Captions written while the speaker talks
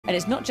And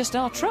it's not just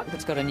our truck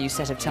that's got a new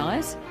set of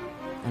tyres.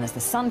 And as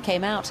the sun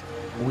came out,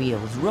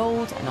 wheels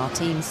rolled and our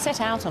team set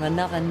out on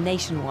another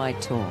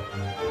nationwide tour.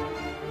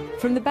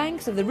 From the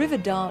banks of the River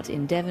Dart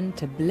in Devon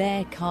to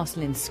Blair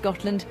Castle in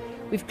Scotland,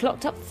 we've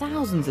clocked up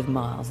thousands of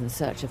miles in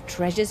search of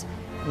treasures,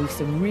 and we've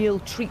some real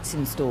treats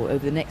in store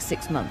over the next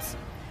 6 months.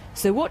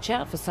 So watch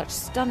out for such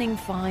stunning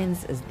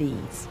finds as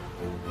these.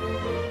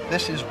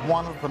 This is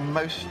one of the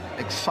most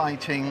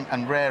exciting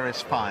and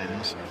rarest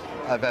finds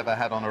I've ever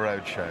had on a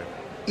roadshow.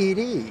 It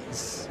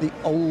is the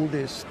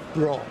oldest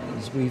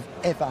bronze we've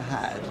ever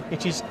had.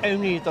 It is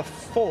only the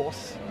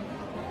 4th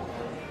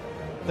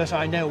that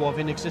I know of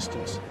in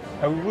existence.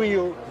 A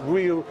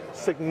real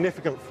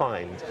significant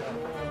find.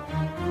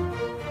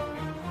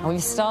 And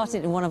we've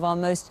started in one of our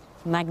most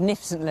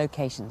magnificent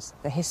locations,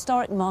 the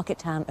historic market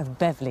town of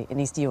Beverley in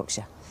East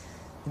Yorkshire.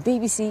 The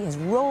BBC has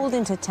rolled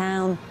into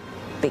town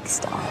big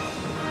style.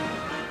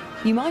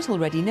 You might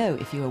already know,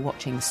 if you were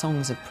watching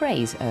Songs of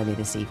Praise earlier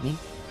this evening,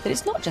 that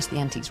it's not just the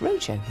Antiques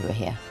Roadshow who are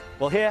here.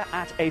 Well, here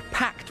at a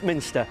packed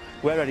Minster,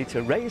 we're ready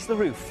to raise the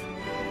roof.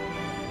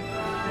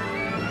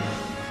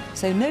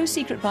 So no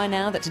secret by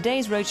now that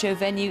today's roadshow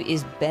venue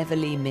is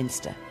Beverley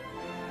Minster.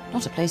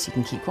 Not a place you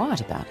can keep quiet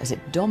about, as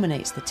it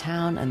dominates the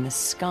town and the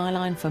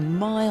skyline for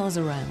miles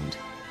around.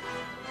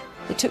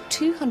 It took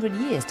 200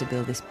 years to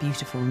build this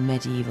beautiful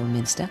medieval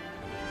minster.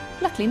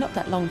 Luckily not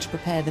that long to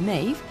prepare the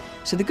nave,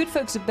 so the good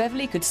folks of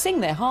Beverley could sing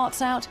their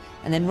hearts out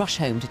and then rush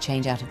home to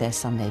change out of their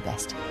Sunday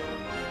best.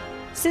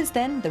 Since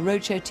then, the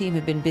roadshow team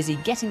have been busy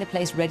getting the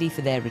place ready for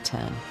their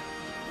return.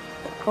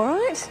 All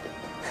right.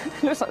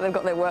 Looks like they've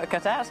got their work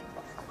cut out.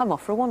 I'm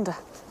off for a wander.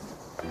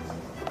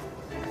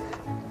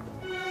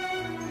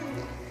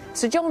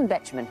 Sir John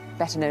Betjeman,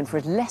 better known for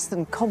his less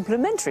than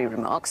complimentary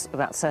remarks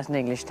about certain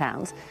English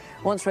towns,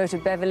 once wrote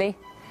of Beverley,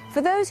 "For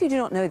those who do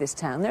not know this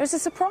town, there is a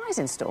surprise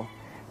in store.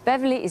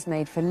 Beverley is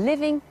made for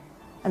living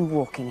and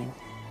walking in."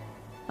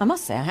 I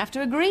must say I have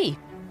to agree.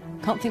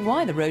 Can't think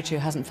why the roadshow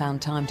hasn't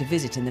found time to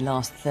visit in the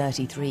last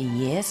 33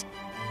 years.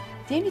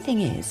 The only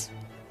thing is,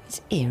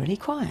 it's eerily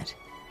quiet.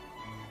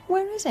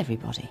 Where is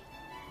everybody?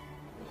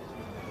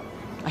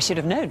 I should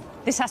have known.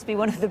 This has to be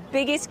one of the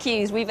biggest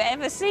queues we've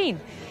ever seen.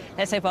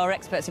 Let's hope our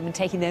experts have been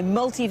taking their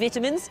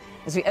multivitamins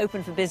as we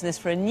open for business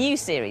for a new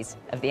series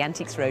of the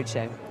Antiques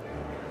Roadshow.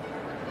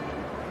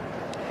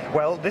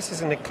 Well, this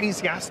is an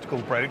ecclesiastical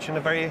brooch in a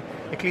very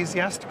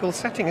ecclesiastical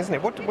setting, isn't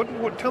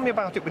it? Tell me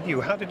about it with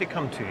you. How did it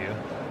come to you?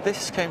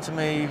 This came to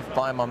me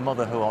by my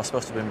mother, who I was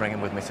supposed to have been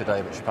bringing with me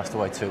today, but she passed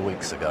away 2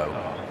 weeks ago.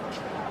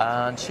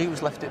 And she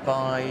was left it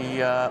by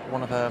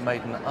one of her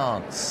maiden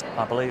aunts.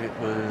 I believe it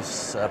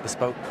was a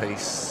bespoke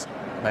piece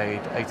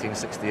made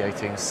 1860,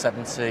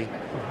 1870,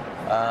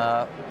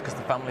 because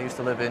the family used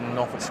to live in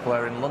Norfolk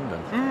Square in London.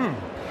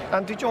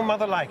 And did your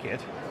mother like it?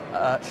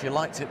 She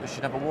liked it, but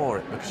she never wore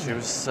it because she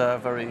was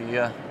very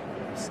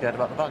scared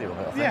about the value of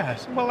it, I think.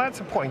 Yes, well,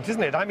 that's a point,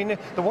 isn't it? I mean,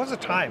 there was a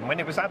time when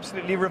it was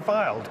absolutely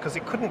reviled because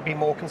it couldn't be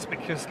more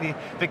conspicuously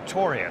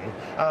Victorian.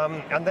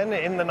 And then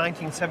in the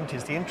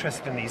 1970s, the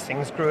interest in these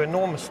things grew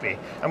enormously,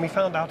 and we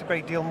found out a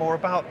great deal more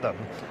about them.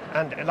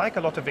 And like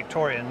a lot of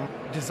Victorian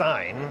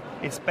design,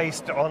 it's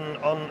based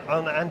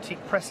on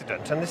antique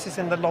precedent, and this is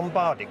in the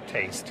Lombardic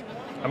taste.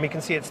 And we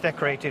can see it's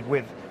decorated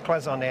with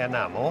cloisonné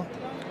enamel,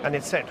 and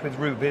it's set with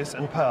rubies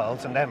and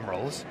pearls and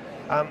emeralds.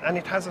 And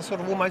it has a sort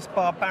of almost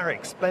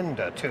barbaric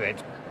splendour to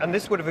it. And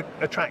this would have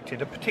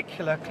attracted a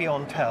particular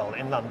clientele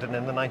in London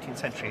in the 19th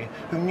century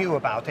who knew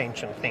about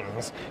ancient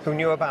things, who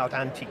knew about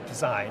antique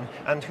design,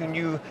 and who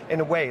knew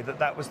in a way that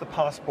that was the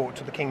passport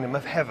to the kingdom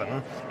of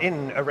heaven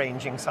in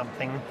arranging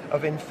something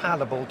of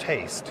infallible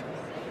taste.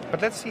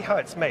 But let's see how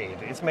it's made.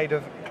 It's made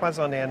of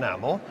cloisonné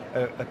enamel.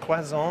 A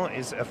cloison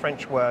is a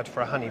French word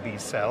for a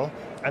honeybee's cell,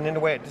 and in a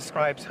way it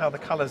describes how the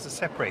colours are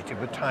separated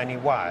with tiny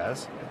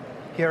wires.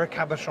 Here are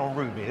cabochon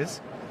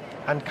rubies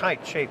and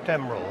kite-shaped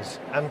emeralds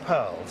and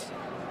pearls.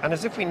 And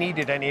as if we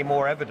needed any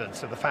more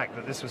evidence of the fact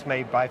that this was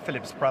made by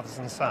Philip's brothers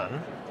and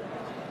son,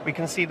 we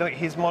can see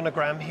his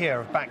monogram here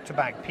of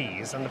back-to-back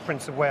P's and the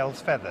Prince of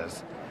Wales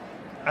feathers.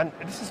 And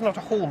this is not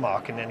a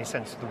hallmark in any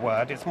sense of the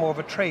word, it's more of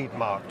a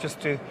trademark just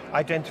to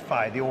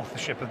identify the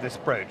authorship of this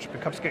brooch,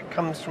 because it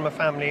comes from a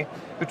family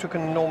who took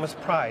an enormous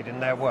pride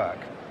in their work.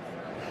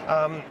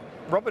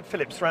 Robert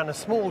Phillips ran a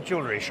small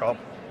jewellery shop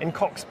in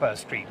Coxburgh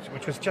Street,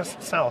 which was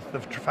just south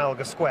of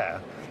Trafalgar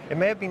Square. It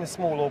may have been a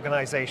small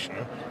organisation,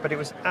 but it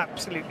was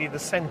absolutely the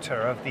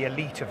centre of the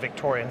elite of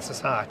Victorian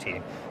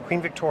society.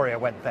 Queen Victoria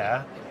went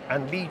there,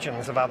 and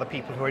legions of other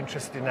people who are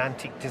interested in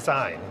antique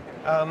design.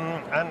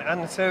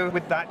 And so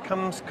with that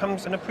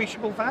comes an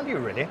appreciable value,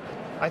 really.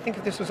 I think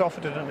if this was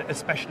offered at a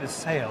specialist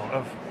sale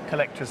of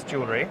collector's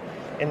jewellery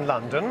in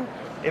London,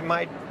 it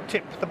might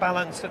tip the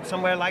balance at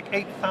somewhere like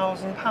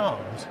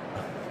 £8,000.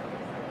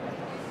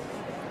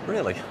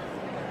 Really?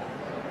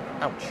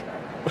 Ouch.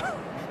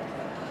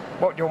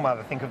 What would your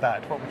mother think of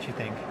that? What would she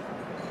think?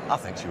 I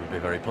think she would be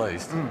very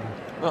pleased.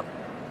 Well,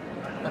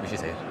 maybe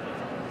she's here.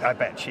 I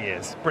bet she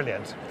is.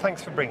 Brilliant.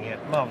 Thanks for bringing it.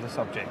 Marvellous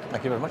object.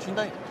 Thank you very much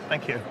indeed.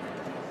 Thank you.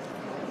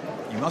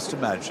 You must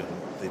imagine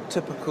the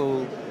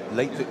typical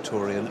late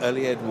Victorian,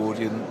 early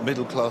Edwardian,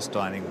 middle-class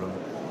dining room,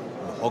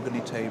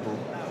 mahogany table,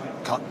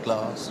 cut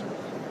glass,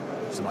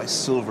 some nice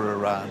silver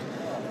around,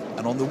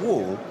 and on the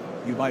wall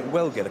you might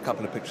well get a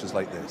couple of pictures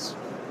like this.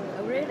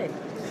 Oh, really?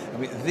 I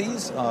mean,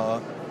 these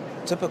are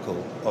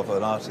typical of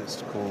an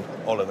artist called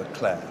Oliver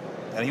Clare,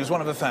 and he was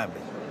one of a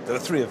family. There were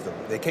 3 of them.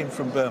 They came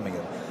from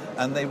Birmingham,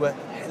 and they were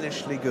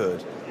hellishly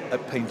good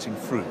at painting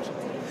fruit.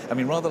 I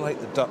mean, rather like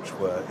the Dutch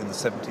were in the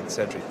 17th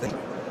century.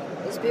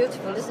 It's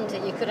beautiful, isn't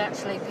it? You could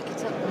actually pick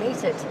it up and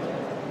eat it.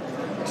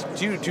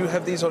 Do you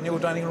have these on your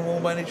dining room wall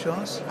by any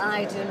chance?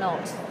 I do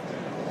not.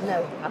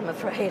 No, I'm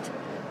afraid.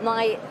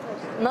 My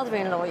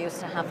mother-in-law used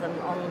to have them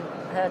on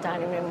her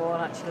dining room wall,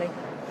 actually.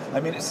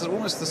 I mean, it's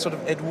almost the sort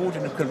of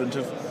Edwardian equivalent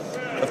of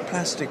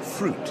plastic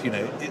fruit, you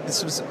know.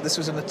 This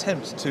was an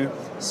attempt to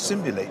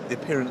simulate the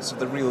appearance of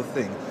the real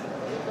thing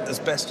as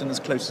best and as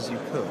close as you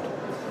could.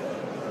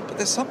 But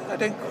there's something I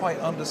don't quite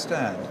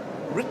understand.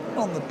 Written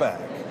on the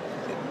back,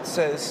 it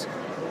says,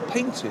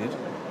 painted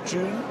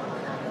June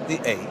the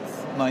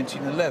 8th,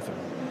 1911.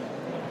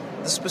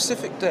 The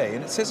specific day,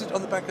 and it says it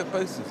on the back of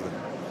both of them.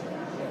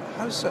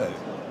 How so?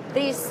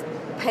 These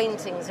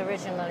paintings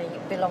originally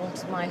belonged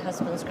to my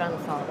husband's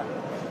grandfather,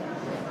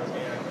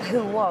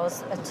 who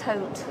was a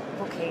tote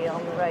bookie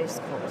on the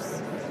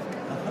racecourse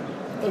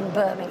in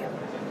Birmingham.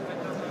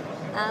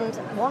 And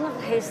one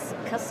of his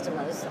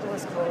customers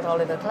was called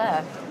Oliver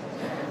Clare,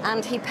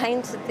 and he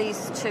painted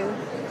these 2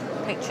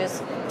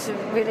 pictures to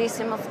release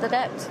him off the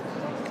debt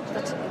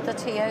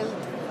that he owed.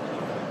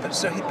 But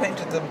so he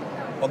painted them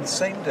on the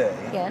same day?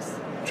 Yes.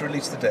 To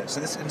release the debt. So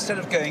this, instead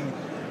of going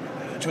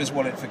to his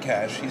wallet for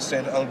cash, he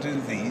said, I'll do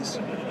these,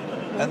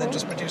 and then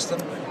just produce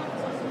them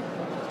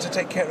to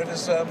take care of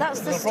his That's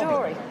the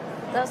story. problem.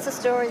 That's the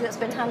story that's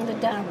been handed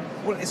down.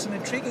 Well, it's an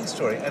intriguing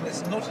story, and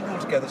it's not an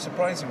altogether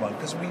surprising one,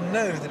 because we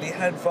know that he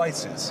had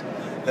vices.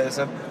 There's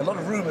a lot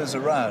of rumours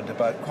around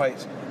about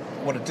quite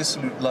what a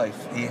dissolute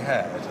life he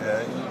had,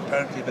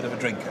 apparently a bit of a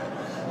drinker.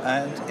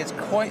 And it's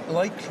quite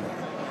likely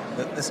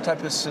that this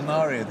type of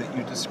scenario that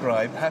you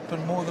describe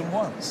happened more than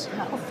once.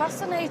 How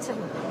fascinating.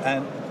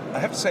 And I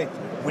have to say,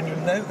 when you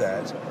know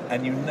that,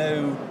 and you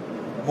know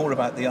more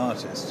about the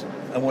artist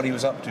and what he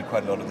was up to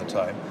quite a lot of the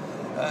time,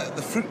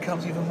 the fruit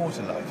comes even more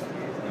to life.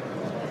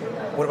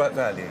 What about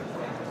value?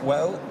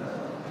 Well,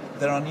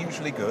 they're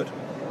unusually good.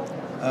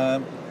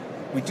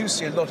 We do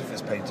see a lot of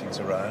his paintings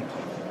around,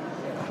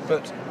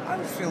 but I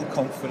would feel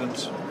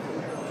confident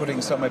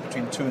putting somewhere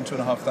between £2,000 and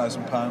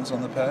 £2,500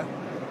 on the pair.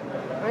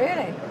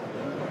 Really?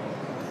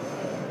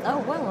 Oh,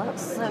 well,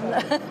 that's...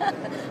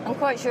 I'm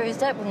quite sure his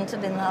debt wouldn't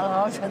have been that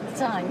large at the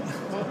time.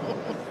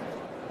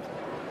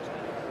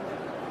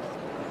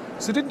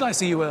 So didn't I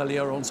see you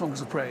earlier on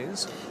Songs of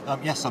Praise?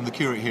 Yes, I'm the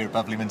curate here at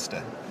Beverley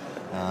Minster.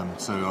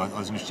 So I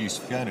was introduced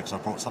to Fiona because I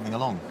brought something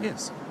along.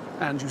 Yes.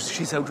 And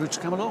she told you to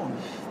come along.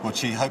 Well,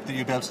 she hoped that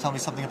you'd be able to tell me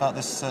something about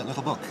this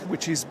little book.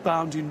 Which is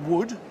bound in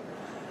wood,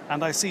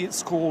 and I see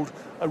it's called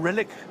A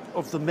Relic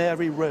of the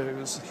Mary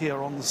Rose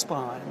here on the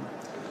spine.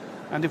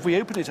 And if we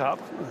open it up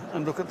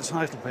and look at the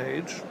title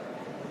page,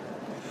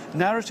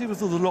 Narrative of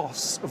the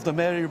Loss of the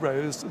Mary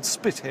Rose at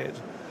Spithead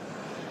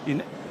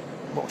in,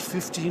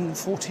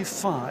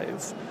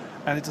 1545,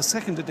 and it's a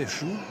second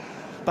edition,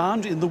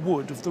 bound in the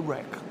wood of the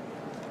wreck.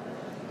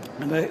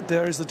 And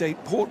there is the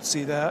date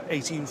Portsea there,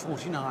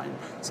 1849.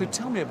 So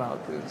tell me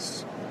about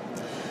this.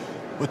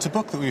 Well, it's a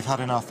book that we've had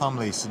in our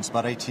family since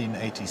about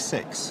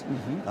 1886.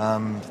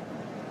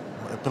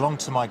 It belonged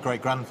to my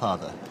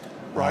great-grandfather.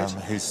 Right.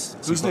 Whose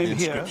name the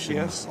here, inscriptions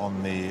yes.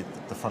 on the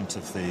front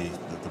of the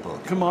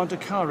book. Commander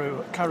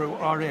Carew,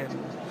 RN.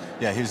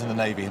 Yeah, he was in the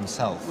Navy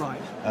himself.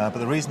 Right. But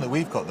the reason that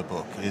we've got the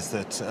book is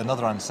that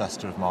another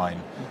ancestor of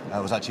mine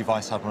was actually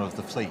Vice Admiral of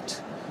the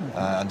Fleet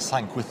and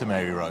sank with the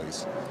Mary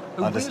Rose.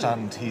 Oh, I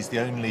understand he's the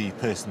only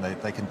person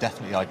they can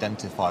definitely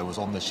identify was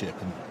on the ship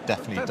and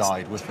definitely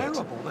died with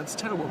it. That's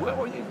terrible.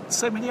 Well,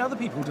 so many other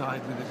people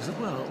died with it as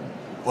well.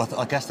 Well,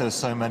 I guess there were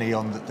so many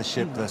on the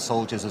ship, the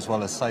soldiers as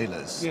well as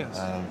sailors. Yes.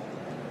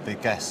 They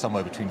guess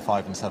somewhere between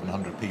 500 and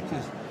 700 people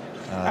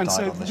and died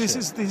so on the this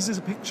ship. This is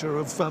a picture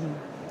of...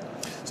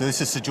 So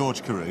this is Sir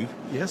George Carew,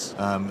 yes,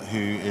 who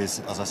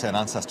is, as I say, an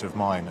ancestor of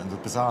mine. And the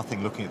bizarre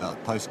thing looking at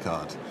that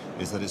postcard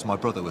is that it's my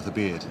brother with a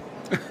beard.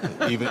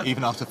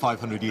 even after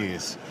 500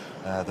 years,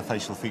 the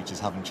facial features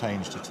haven't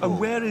changed at all. And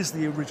where is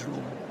the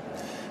original?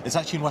 It's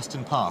actually in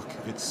Weston Park.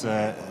 It's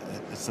a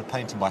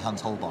painting by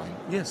Hans Holbein.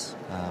 Yes.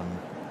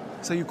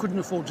 So you couldn't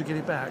afford to get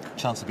it back?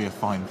 Chance to be a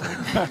fine thing.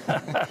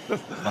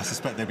 I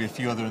suspect there'll be a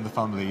few other in the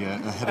family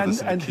ahead of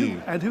us in the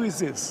queue. And who is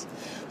this?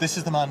 This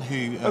is the man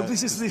who...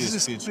 this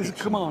is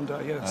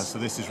Commander, yes. So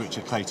this is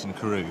Richard Clayton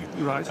Carew,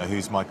 right.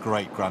 Who's my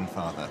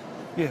great-grandfather.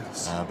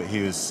 Yes. But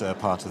he was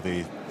part of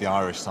the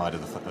Irish side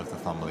of the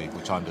family,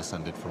 which I'm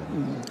descended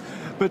from.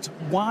 But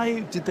why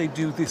did they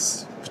do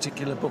this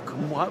particular book,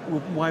 and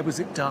why was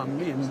it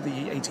done in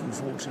the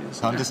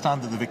 1840s? I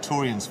understand that the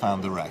Victorians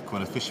found the wreck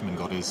when a fisherman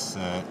got his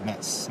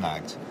nets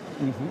snagged,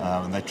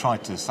 and they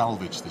tried to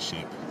salvage the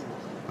ship.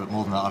 But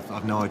more than that,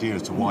 I've no idea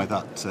as to why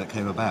that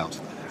came about.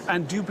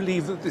 And do you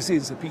believe that this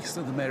is a piece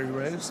of the Mary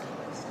Rose?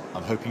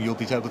 I'm hoping you'll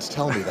be able to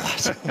tell me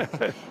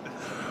that.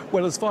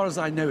 Well, as far as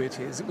I know it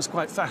was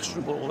quite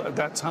fashionable at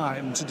that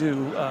time to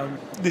do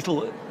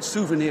little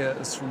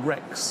souvenirs from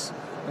wrecks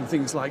and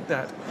things like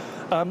that.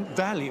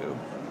 Value,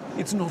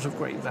 it's not of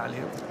great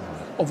value.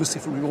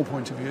 Obviously, from your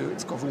point of view,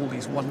 it's got all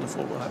these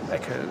wonderful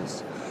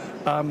echoes.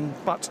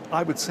 But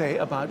I would say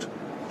about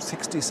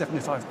 60,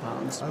 75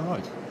 pounds. Oh,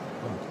 right.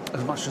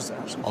 As much as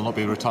that. I'll not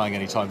be retiring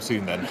anytime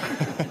soon then.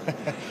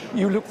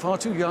 You look far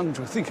too young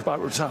to think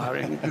about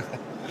retiring.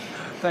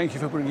 Thank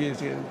you for bringing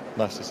it in.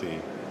 Nice to see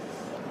you.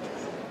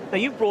 Now,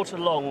 you've brought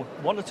along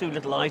one or two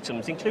little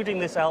items, including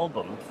this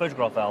album,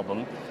 photograph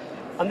album,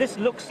 and this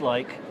looks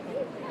like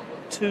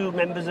two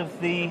members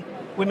of the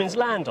Women's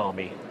Land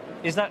Army.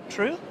 Is that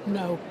true?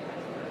 No.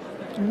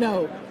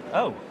 No.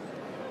 Oh.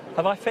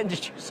 Have I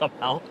offended you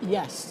somehow?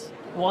 Yes.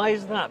 Why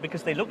is that?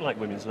 Because they look like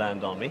Women's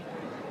Land Army.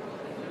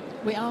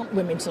 We aren't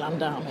Women's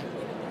Land Army.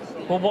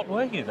 Well, what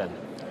were you then?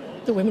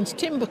 The Women's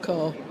Timber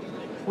Corps.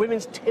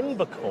 Women's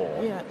Timber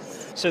Corps?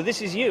 Yes. So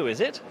this is you,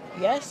 is it?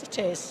 Yes, it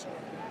is.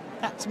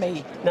 That's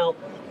me. Now,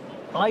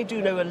 I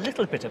do know a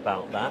little bit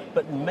about that,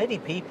 but many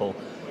people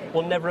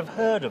will never have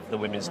heard of the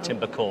Women's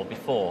Timber Corps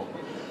before.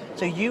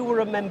 So you were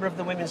a member of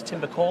the Women's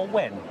Timber Corps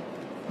when?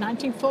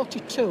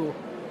 1942.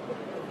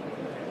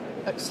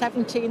 At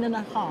 17 and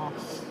a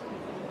half.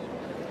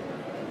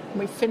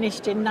 We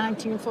finished in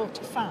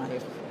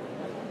 1945.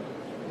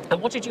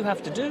 And what did you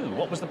have to do?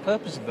 What was the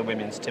purpose of the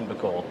Women's Timber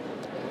Corps?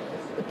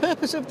 The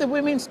purpose of the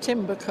Women's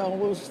Timber Corps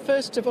was,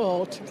 first of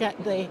all, to get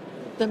the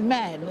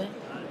men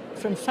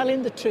from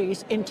felling the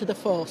trees into the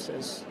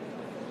forces.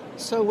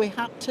 So we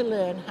had to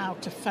learn how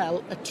to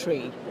fell a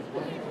tree.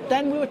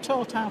 Then we were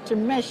taught how to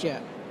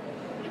measure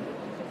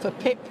for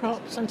pit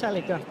props and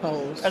telegraph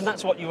poles. And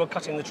that's what you were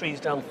cutting the trees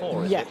down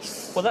for, is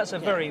Yes. it? Well, that's a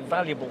very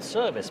valuable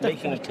service,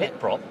 Definitely. making pit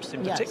props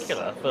in Yes.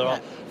 particular Yeah.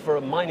 for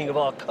a mining of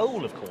our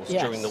coal, of course,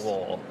 Yes. during the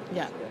war.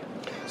 Yeah.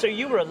 So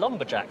you were a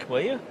lumberjack,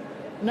 were you?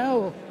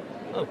 No.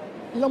 Oh.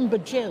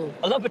 Lumberjill.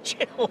 A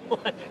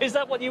lumberjill? Is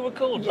that what you were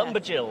called? Yes.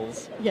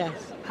 Lumberjills? Yes.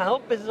 How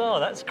bizarre.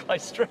 That's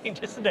quite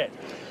strange, isn't it?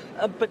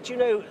 But you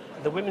know,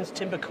 the Women's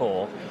Timber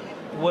Corps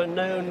were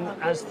known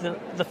as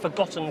the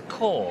Forgotten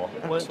Corps,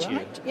 weren't That's you?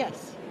 right.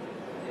 Yes.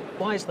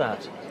 Why is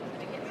that?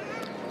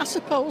 I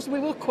suppose we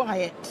were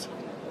quiet.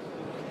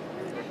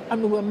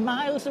 And we were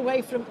miles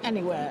away from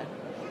anywhere.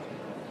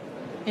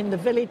 In the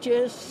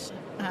villages,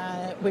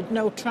 with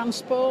no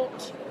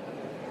transport.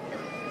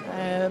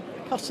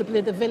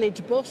 Possibly the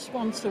village bus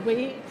once a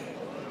week.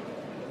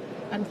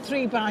 And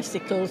 3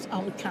 bicycles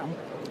on camp.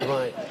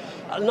 Right.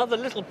 Another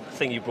little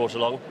thing you brought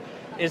along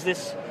is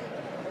this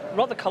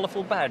rather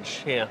colourful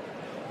badge here,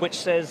 which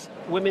says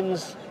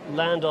Women's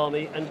Land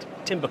Army and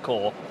Timber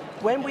Corps.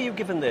 When were you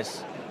given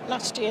this?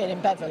 Last year in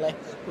Beverley.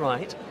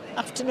 Right.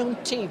 Afternoon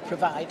tea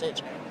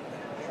provided.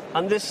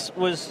 And this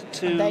was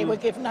to... And they were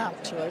given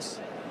out to us.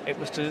 It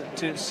was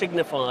to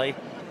signify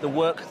the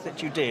work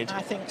that you did.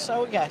 I think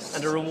so, yes.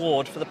 And a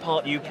reward for the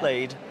part you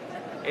played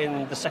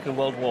in the Second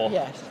World War.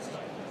 Yes.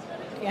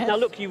 Yes. Now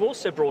look, you've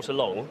also brought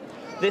along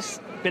this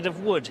bit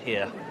of wood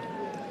here.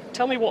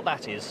 Tell me what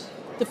that is.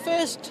 The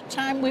first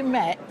time we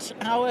met,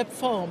 our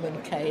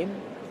foreman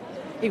came.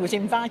 He was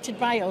invited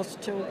by us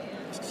to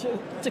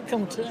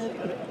come to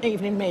an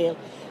evening meal,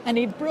 and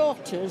he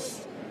brought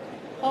us,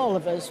 all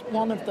of us,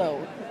 one of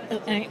those.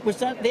 And it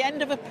was at the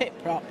end of a pit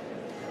prop,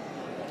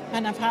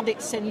 and I've had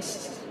it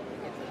since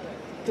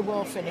the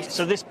war finished.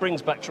 So this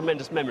brings back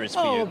tremendous memories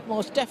for you. Oh,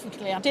 most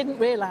definitely. I didn't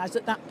realise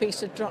that piece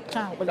had dropped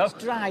out. Well, it's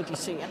dried, you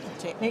see,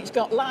 hasn't it? And it's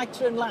got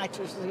lighter and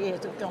lighter as the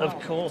years have gone on.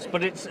 Of course,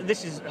 but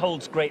this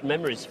holds great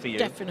memories for you.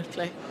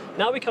 Definitely.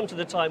 Now we come to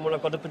the time when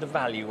I've got to put a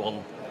value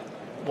on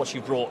what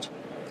you brought.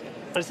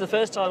 And it's the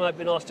first time I've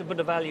been asked to put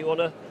a value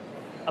on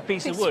a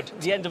piece of wood,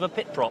 the end of a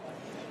pit prop.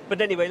 But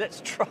anyway,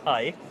 let's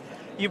try.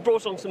 You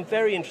brought on some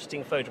very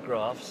interesting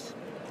photographs.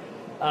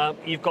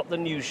 You've got the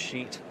news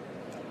sheet.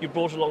 You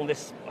brought along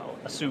this, well,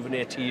 a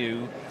souvenir to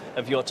you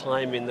of your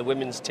time in the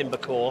Women's Timber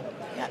Corps.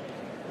 Yep.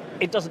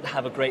 It doesn't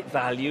have a great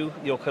value,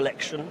 your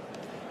collection,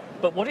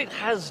 but what it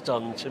has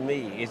done to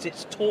me is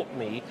it's taught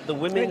me the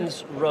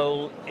women's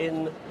role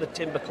in the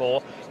Timber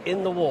Corps,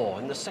 in the war,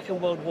 in the Second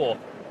World War.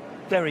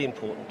 Very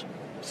important.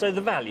 So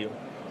the value,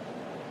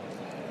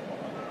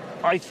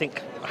 I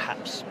think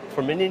perhaps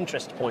from an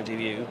interest point of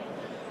view,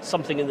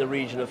 something in the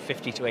region of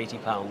 50 to 80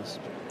 pounds.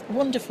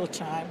 Wonderful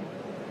time,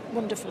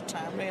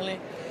 really.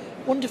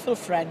 Wonderful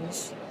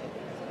friends.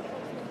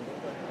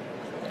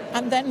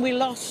 And then we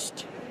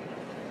lost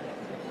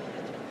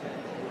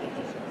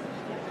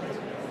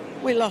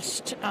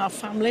our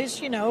families,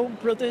 you know,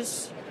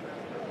 brothers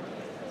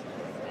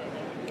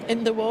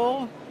in the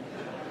war.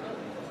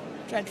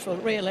 Dreadful,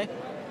 really.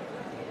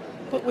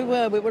 But we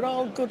were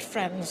all good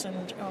friends,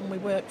 and we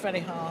worked very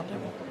hard.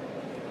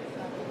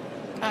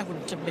 I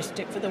wouldn't have missed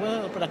it for the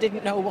world, but I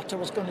didn't know what I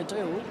was going to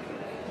do.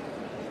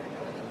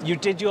 You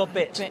did your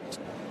bit.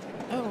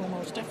 Oh,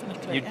 most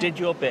definitely. You did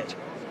your bit.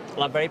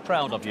 Well, I'm very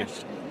proud of you.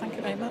 Thank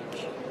you very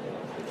much.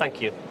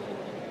 Thank you.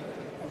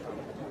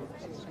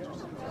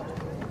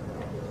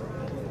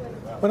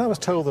 When I was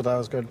told that I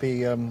was going to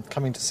be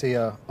coming to see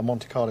a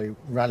Monte Carlo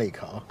rally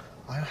car,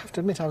 I have to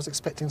admit I was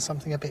expecting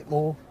something a bit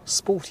more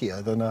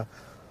sportier than a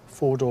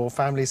four-door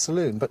family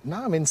saloon, but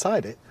now I'm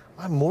inside it,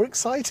 I'm more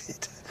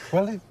excited.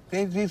 Well,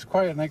 it is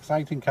quite an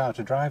exciting car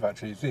to drive,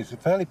 actually. It's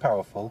fairly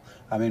powerful.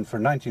 I mean, for a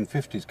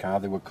 1950s car,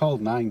 they were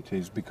called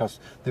 90s because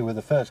they were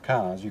the first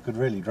cars you could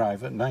really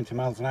drive at 90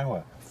 miles an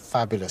hour.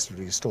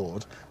 Fabulously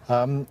restored.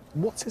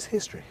 What's its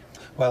history?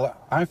 Well,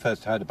 I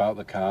first heard about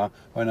the car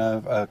when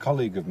a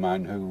colleague of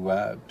mine who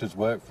does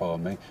work for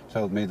me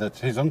told me that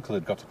his uncle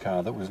had got a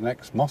car that was an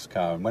ex-Moss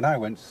car, and when I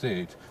went to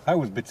see it, I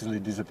was bitterly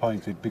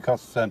disappointed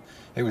because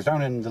it was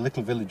down in the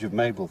little village of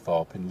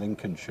Mablethorpe in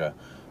Lincolnshire,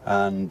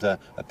 and a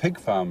pig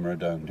farmer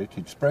had owned it.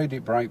 He'd sprayed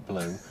it bright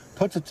blue,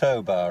 put a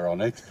tow bar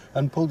on it,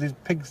 and pulled his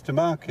pigs to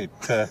market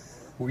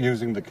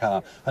using the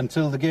car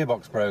until the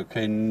gearbox broke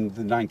in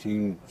the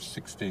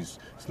 1960s.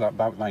 It's like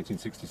about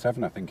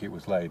 1967, I think it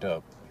was laid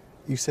up.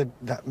 You said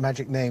that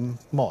magic name,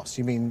 Moss.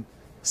 You mean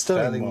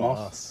Sterling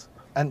Moss?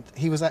 And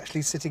he was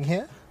actually sitting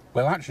here?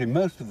 Well, actually,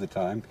 most of the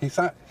time, he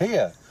sat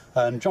here.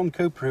 And John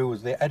Cooper, who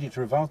was the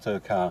editor of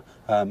Autocar,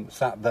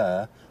 sat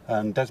there,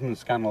 and Desmond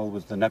Scannell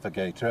was the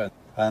navigator.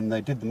 And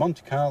they did the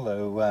Monte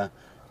Carlo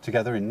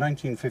together in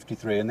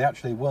 1953, and they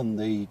actually won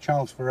the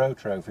Charles Perrault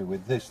Trophy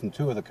with this and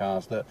two other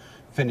cars that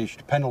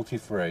finished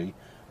penalty-free.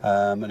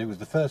 And it was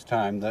the first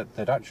time that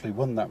they'd actually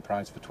won that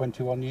prize for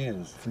 21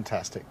 years.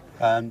 Fantastic.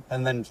 And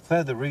then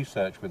further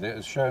research with it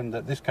has shown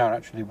that this car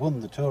actually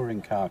won the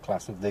touring car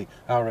class of the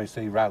RAC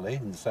Rally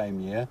in the same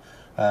year.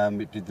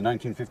 It did the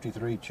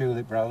 1953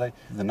 Tulip Rally,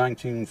 the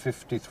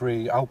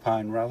 1953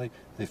 Alpine Rally,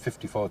 the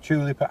 54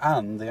 Tulip,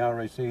 and the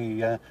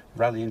RAC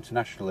Rally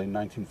International in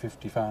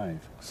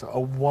 1955. So a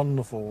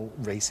wonderful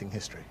racing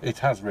history. It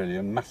has really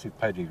a massive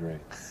pedigree.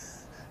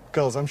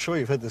 Girls, I'm sure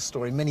you've heard this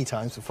story many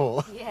times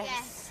before.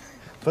 Yes.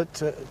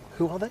 But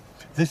who are they?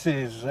 This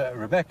is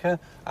Rebecca,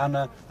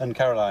 Anna and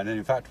Caroline, and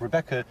in fact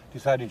Rebecca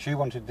decided she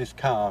wanted this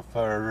car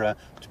for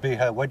to be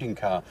her wedding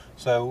car,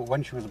 so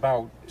when she was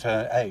about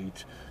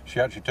 8 she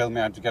actually told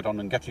me I had to get on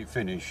and get it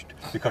finished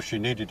because she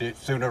needed it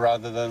sooner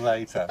rather than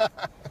later.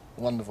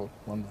 Wonderful,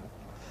 wonderful.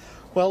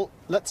 Well,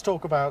 let's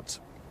talk about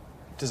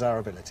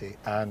desirability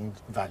and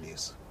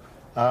values.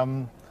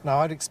 Now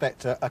I'd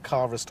expect a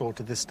car restored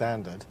to this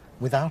standard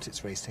without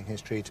its racing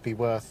history to be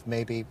worth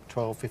maybe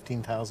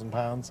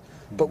 £12,000–15,000,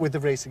 but with the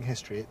racing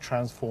history it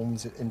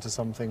transforms it into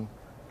something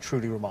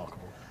truly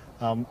remarkable.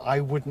 I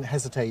wouldn't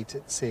hesitate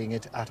at seeing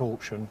it at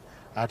auction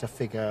at a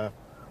figure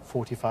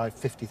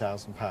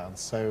 £45–50,000,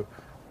 so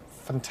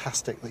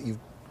fantastic that you've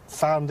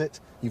found it,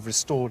 you've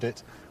restored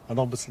it, and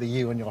obviously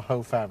you and your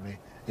whole family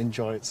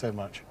enjoy it so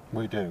much.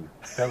 We do.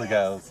 Tell the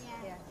girls.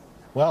 Yeah.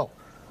 Well,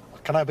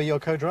 can I be your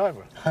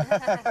co-driver?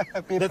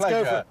 Be a Let's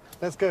pleasure. go for it.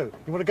 Let's go.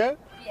 You want to go?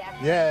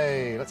 Yeah.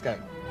 Yay, let's go.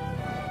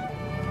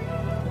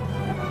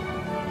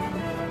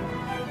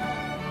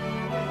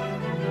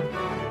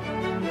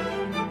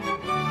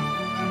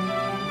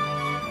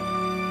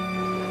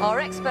 Our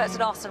experts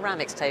at our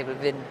ceramics table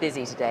have been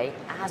busy today,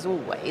 as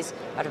always,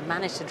 but have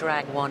managed to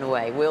drag one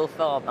away. Will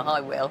Farmer,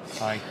 hi Will.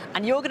 Hi.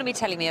 And you're going to be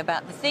telling me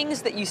about the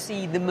things that you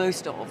see the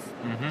most of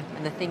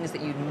and the things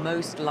that you'd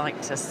most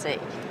like to see.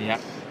 Yeah.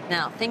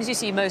 Now, things you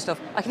see most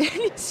of, I can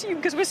only assume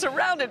because we're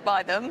surrounded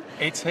by them.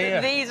 It's here.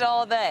 These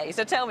are they,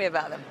 so tell me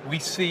about them. We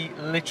see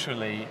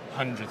literally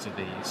hundreds of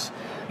these.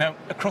 Now,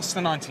 across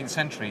the 19th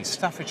century,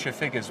 Staffordshire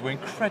figures were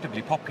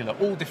incredibly popular,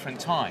 all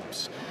different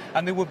types,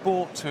 and they were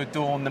bought to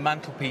adorn the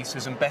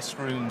mantelpieces and best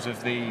rooms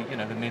of the,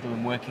 the middle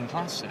and working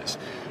classes.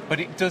 But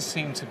it does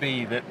seem to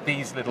be that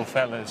these little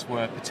fellas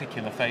were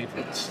particular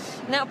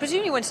favourites. Now,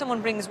 presumably when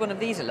someone brings one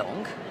of these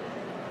along,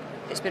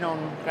 it's been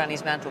on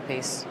Granny's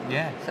mantelpiece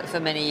for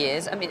many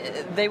years. I mean,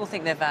 they will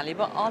think they're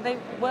valuable. Are they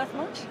worth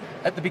much?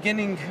 At the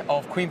beginning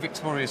of Queen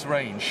Victoria's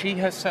reign, she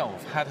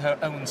herself had her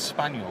own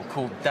spaniel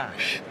called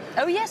Dash.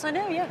 Oh, yes, I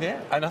know, yeah.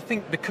 Yeah, and I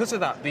think because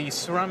of that, the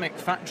ceramic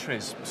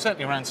factories,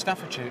 certainly around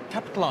Staffordshire,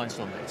 capitalised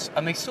on this,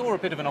 and they saw a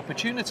bit of an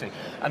opportunity.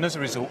 And as a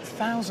result,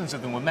 thousands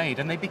of them were made,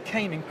 and they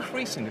became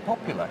increasingly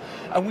popular.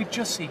 And we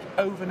just see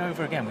over and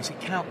over again, we see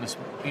countless,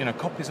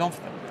 copies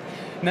of them.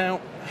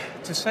 Now,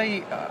 to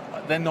say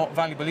they're not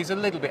valuable is a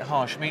little bit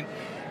harsh. I mean,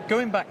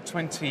 going back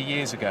 20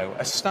 years ago,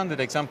 a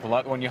standard example,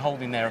 like the one you're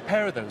holding there, a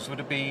pair of those would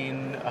have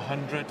been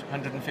 £100,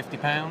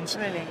 £150.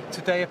 Really?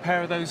 Today, a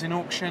pair of those in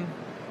auction,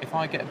 if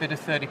I get a bid of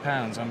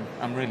 £30,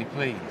 I'm really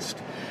pleased.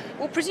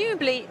 Well,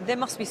 presumably, there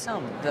must be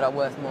some that are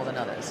worth more than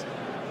others.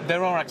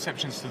 There are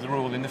exceptions to the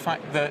rule in the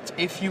fact that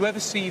if you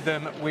ever see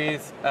them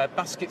with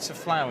baskets of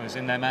flowers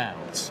in their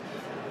mouths,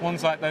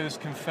 ones like those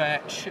can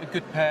fetch a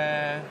good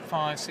pair,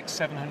 £500,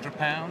 £600,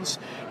 £700.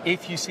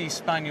 If you see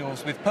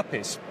spaniels with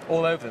puppies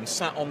all over them,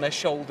 sat on their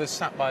shoulders,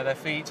 sat by their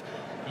feet,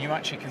 you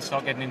actually can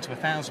start getting into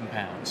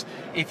 £1,000.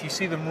 If you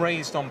see them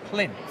raised on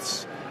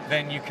plinths,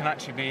 then you can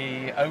actually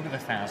be over the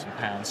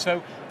 £1,000.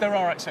 So there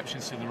are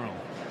exceptions to the rule.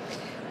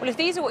 Well, if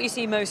these are what you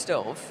see most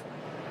of,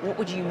 what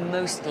would you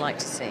most like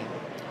to see?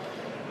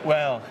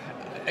 Well,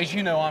 as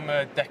you know, I'm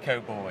a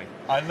deco boy.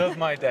 I love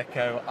my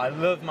deco. I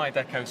love my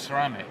deco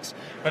ceramics.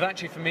 But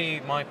actually, for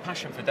me, my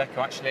passion for deco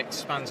actually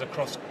expands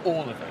across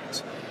all of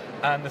it.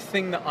 And the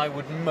thing that I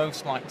would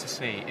most like to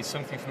see is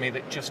something for me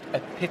that just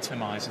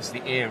epitomises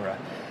the era.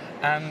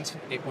 And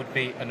it would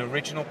be an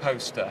original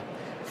poster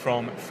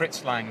from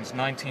Fritz Lang's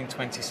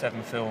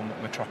 1927 film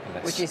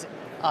Metropolis. Which is,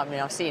 I mean,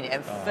 I've seen it,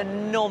 a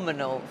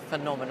phenomenal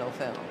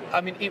film.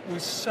 I mean, it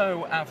was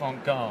so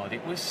avant-garde,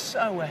 it was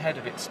so ahead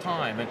of its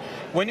time, and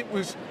when it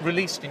was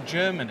released in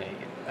Germany,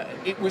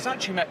 it was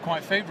actually met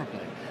quite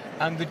favourably.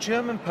 And the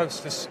German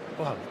posters,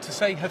 well, to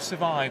say have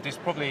survived is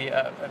probably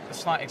a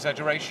slight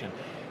exaggeration.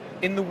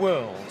 In the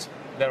world,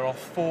 there are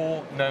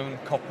 4 known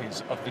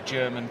copies of the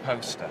German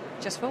poster.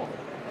 Just 4?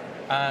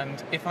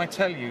 And if I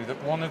tell you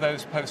that one of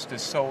those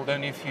posters sold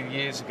only a few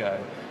years ago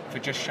for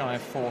just shy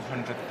of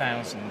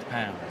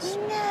 £400,000.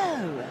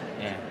 No!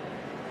 Yeah.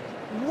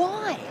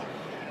 Why?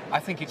 I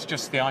think it's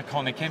just the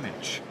iconic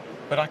image.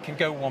 But I can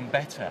go one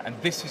better, and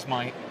this is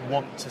my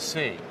want to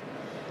see.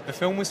 The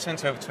film was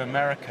sent over to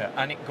America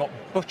and it got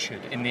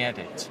butchered in the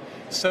edit.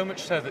 So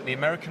much so that the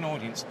American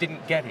audience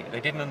didn't get it, they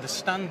didn't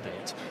understand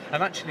it.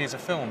 And actually as a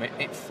film,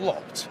 it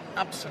flopped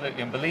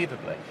absolutely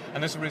unbelievably.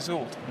 And as a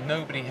result,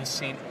 nobody has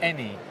seen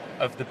any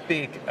of the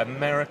big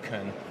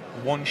American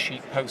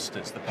one-sheet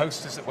posters, the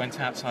posters that went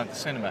outside the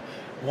cinema.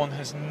 One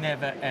has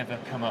never, ever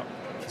come up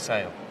for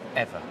sale,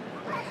 ever.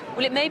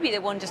 Well, it may be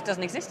that one just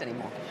doesn't exist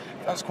anymore.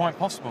 That's quite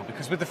possible,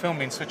 because with the film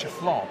being such a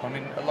flop, I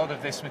mean, a lot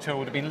of this material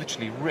would have been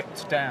literally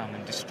ripped down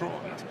and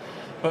destroyed.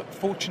 But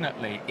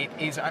fortunately, it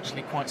is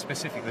actually quite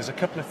specific. There's a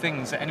couple of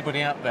things that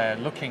anybody out there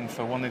looking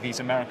for one of these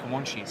American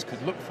one-sheets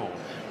could look for,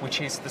 which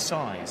is the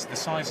size. The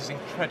size is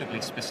incredibly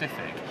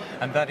specific,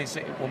 and that is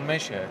that it will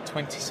measure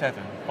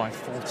 27 by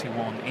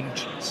 41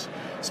 inches.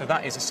 So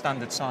that is a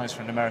standard size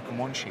for an American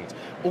one-sheet.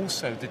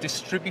 Also, the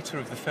distributor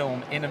of the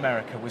film in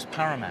America was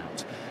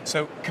Paramount.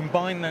 So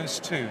combine those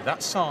two,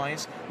 that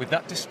size with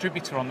that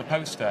distributor on the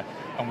poster,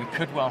 and we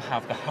could well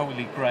have the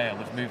holy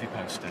grail of movie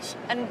posters.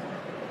 And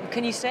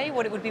can you say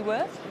what it would be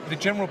worth? The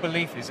general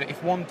belief is that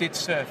if one did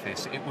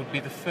surface, it would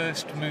be the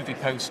first movie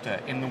poster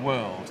in the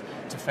world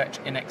to fetch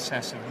in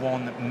excess of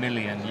 $1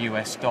 million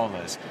US.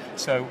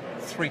 So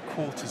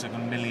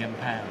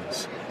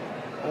 £750,000.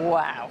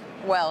 Wow.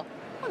 Well,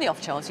 on the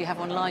off chance you have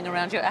one lying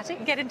around your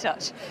attic, get in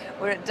touch.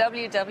 We're at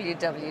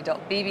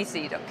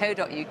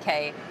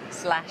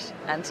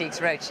www.bbc.co.uk/Antiques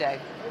Roadshow.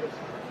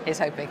 Here's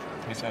hoping.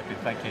 Here's hoping.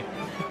 Thank you.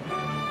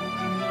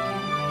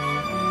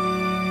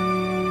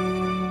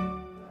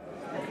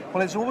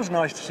 Well, it's always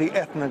nice to see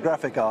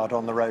ethnographic art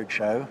on the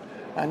roadshow,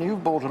 and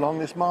you've brought along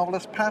this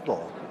marvellous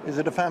paddle. Is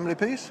it a family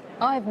piece?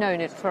 I've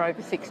known it for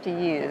over 60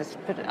 years,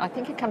 but I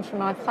think it comes from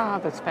my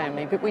father's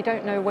family, but we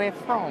don't know where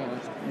from.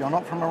 You're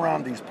not from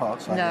around these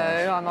parts, I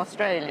guess. No, I'm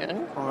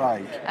Australian.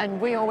 Right. And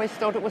we always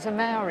thought it was a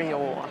Maori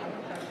oar.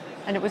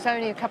 And it was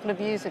only a couple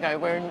of years ago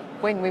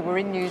when we were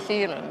in New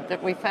Zealand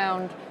that we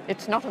found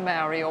it's not a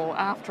Maori oar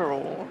after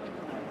all.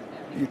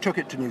 You took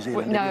it to New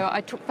Zealand, No, didn't you?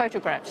 I took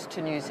photographs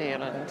to New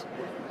Zealand,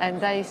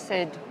 and they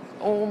said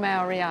all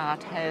Maori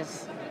art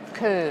has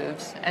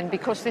curves, and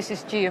because this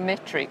is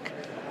geometric,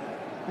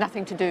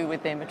 nothing to do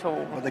with them at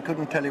all. But they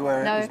couldn't tell you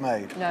where it was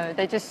made? No,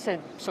 they just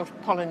said sort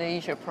of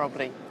Polynesia,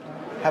 probably.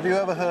 Have you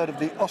ever heard of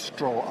the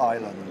Austral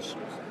Islands?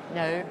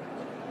 No.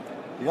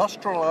 The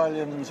Austral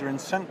Islands are in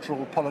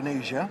central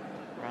Polynesia.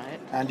 Right.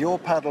 And your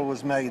paddle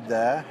was made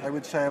there, I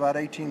would say about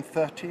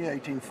 1830,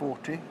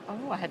 1840.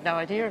 Oh, I had no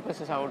idea it was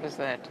as old as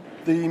that.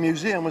 The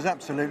museum was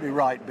absolutely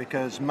right,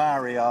 because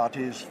Maori art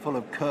is full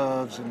of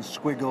curves and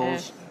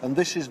squiggles, and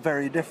this is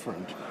very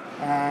different.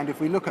 And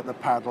if we look at the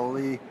paddle,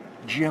 the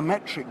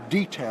geometric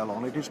detail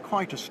on it is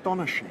quite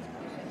astonishing.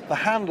 The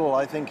handle,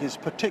 I think, is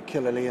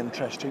particularly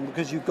interesting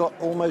because you've got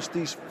almost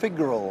these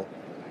figural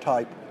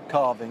type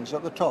carvings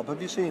at the top. Have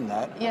you seen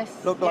that?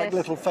 Yes. Look like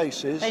little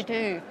faces. They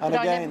do. And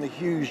again, the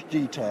huge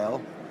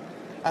detail.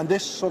 And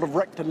this sort of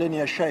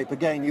rectilinear shape,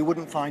 again, you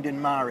wouldn't find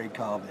in Maori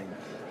carving.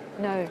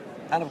 No.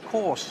 And of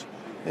course,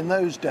 in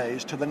those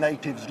days, to the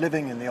natives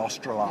living in the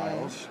Austral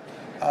Isles,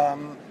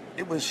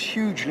 it was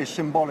hugely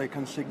symbolic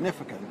and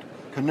significant.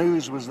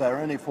 Canoes was their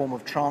only form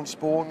of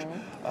transport.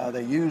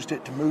 They used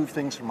it to move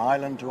things from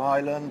island to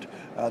island.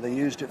 They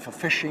used it for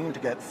fishing, to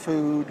get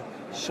food.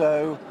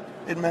 So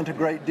it meant a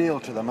great deal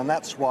to them, and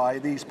that's why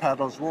these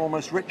paddles were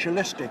almost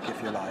ritualistic,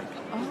 if you like.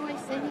 Oh, I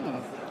see.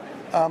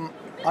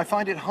 I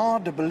find it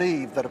hard to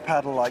believe that a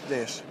paddle like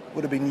this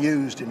would have been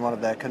used in one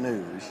of their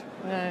canoes.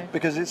 No.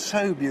 Because it's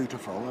so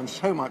beautiful and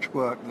so much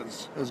work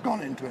has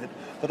gone into it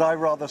that I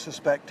rather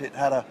suspect it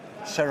had a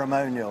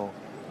ceremonial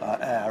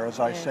air, as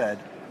I said.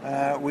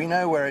 We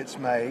know where it's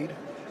made,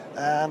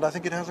 and I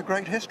think it has a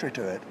great history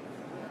to it.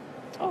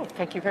 Oh,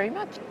 thank you very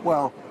much.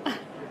 Well,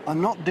 a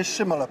not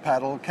dissimilar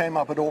paddle came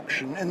up at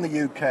auction in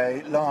the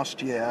UK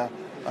last year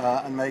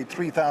and made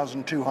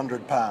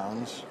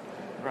 £3,200.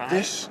 Right.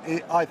 This,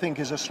 I think,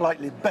 is a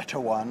slightly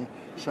better one,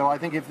 so I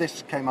think if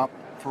this came up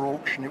for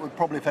auction, it would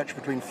probably fetch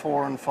between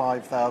 £4,000 and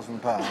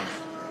 £5,000.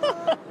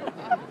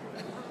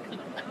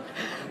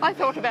 I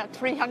thought about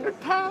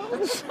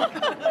 £300.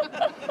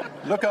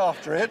 Look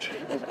after it.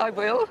 I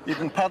will. You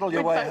can paddle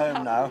your way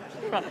home now.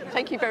 Right.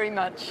 Thank you very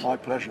much. My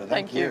pleasure.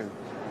 Thank you.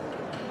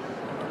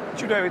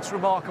 Do you know, it's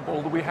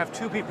remarkable that we have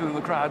two people in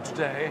the crowd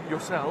today,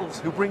 yourselves,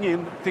 who bring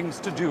in things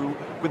to do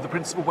with the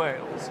Prince of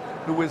Wales,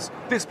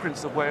 this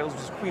Prince of Wales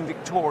was Queen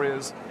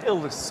Victoria's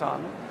eldest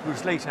son, who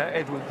was later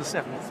Edward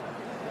VII,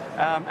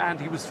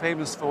 and he was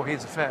famous for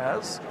his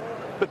affairs.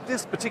 But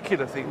this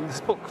particular thing,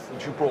 this book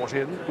that you brought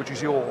in, which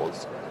is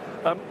yours,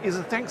 is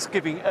a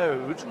Thanksgiving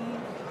ode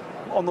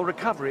on the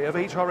recovery of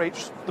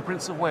HRH, the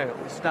Prince of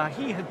Wales. Now,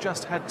 he had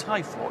just had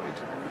typhoid,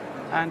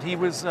 and he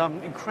was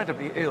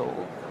incredibly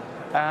ill.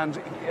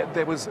 And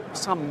there was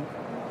some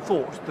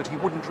thought that he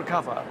wouldn't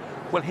recover.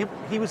 Well,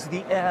 he was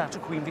the heir to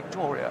Queen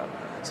Victoria,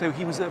 so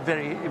he was a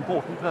very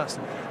important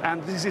person.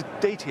 And this is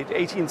dated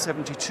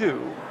 1872,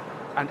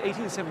 and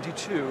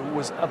 1872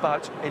 was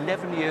about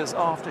 11 years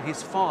after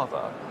his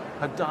father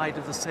had died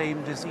of the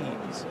same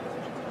disease.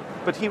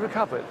 But he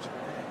recovered.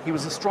 He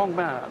was a strong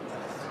man.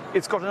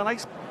 It's got a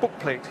nice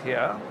bookplate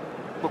here,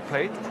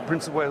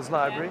 Prince of Wales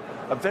Library,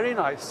 a very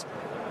nice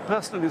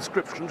personal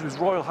inscription to His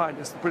Royal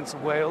Highness the Prince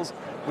of Wales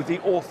with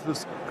the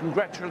author's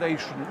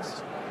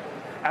congratulations.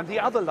 And the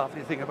other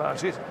lovely thing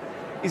about it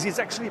is it's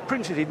actually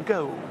printed in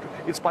gold.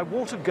 It's by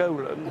Walter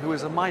Golan, who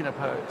is a minor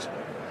poet,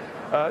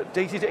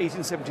 dated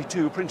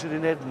 1872, printed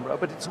in Edinburgh,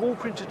 but it's all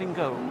printed in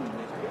gold.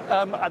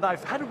 And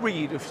I've had a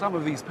read of some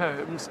of these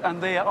poems,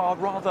 and they are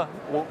rather,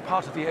 or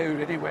part of the ode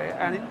anyway,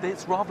 and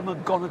it's rather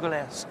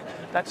McGonagall-esque.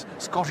 That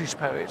Scottish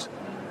poet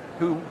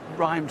who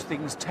rhymed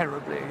things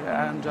terribly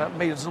and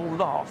made us all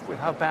laugh with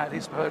how bad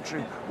his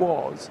poetry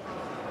was.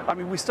 I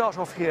mean, we start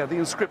off here, the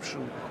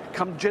inscription,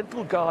 "Come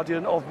gentle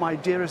guardian of my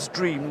dearest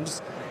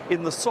dreams,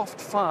 in the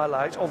soft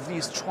firelight of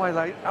these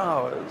twilight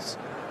hours,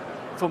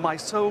 for my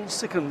soul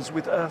sickens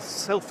with earth's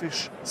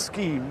selfish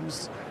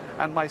schemes,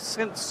 and my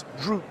sense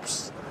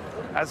droops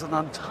as an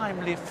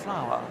untimely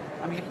flower."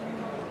 I mean,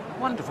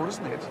 wonderful,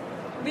 isn't it?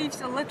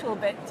 Leaves a little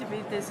bit to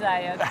be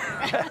desired.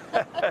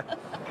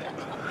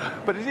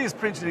 But it is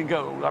printed in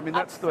gold. I mean,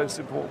 that's the most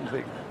important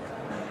thing.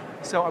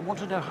 So I want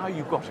to know how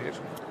you got it.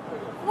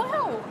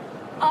 Well,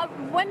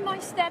 when my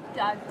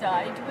stepdad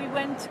died, we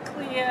went to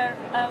clear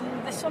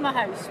the summer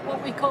house,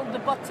 what we called the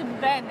Butt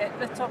and Ben at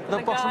the top of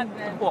the garden.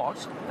 The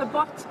what? The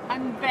Butt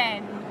and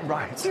Ben.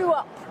 Right. 2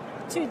 up,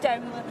 2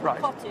 down little Right.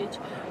 cottage.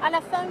 And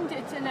I found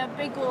it in a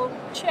big old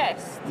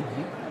chest.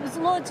 There was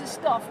loads of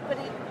stuff, but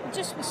it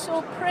just was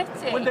so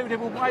pretty. Well, no,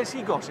 why has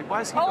he got it? Why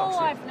has he got it? Oh,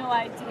 I've no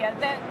idea.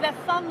 Their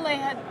family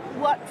had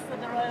worked for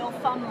the royal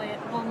family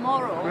at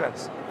Balmoral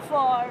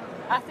for,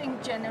 I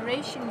think,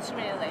 generations,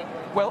 really.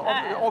 Well,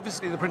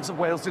 obviously the Prince of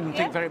Wales didn't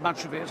think very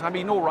much of it. I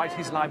mean, all right,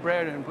 he's a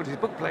librarian and put his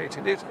bookplate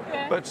in it,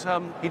 but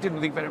he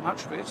didn't think very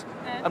much of it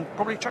and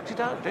probably chucked it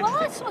out, didn't Well, you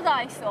think? that's what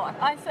I thought.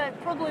 I thought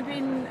it'd probably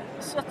been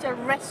sort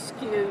of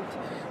rescued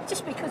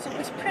just because it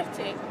was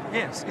pretty.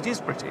 Yes, it is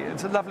pretty.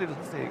 It's a lovely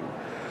little thing.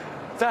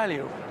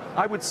 Value,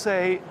 I would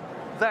say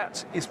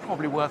that is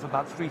probably worth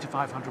about £300 to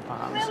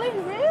 £500. Really,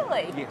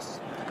 really? Yes.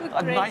 Good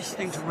A nice gracious.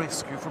 thing to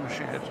rescue from a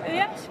shed.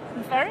 Yes,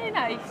 very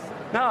nice.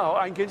 Now,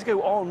 I'm going to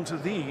go on to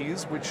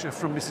these, which are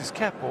from Mrs.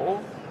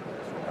 Keppel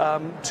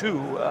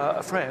to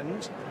a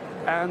friend,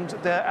 and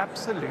they're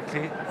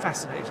absolutely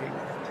fascinating.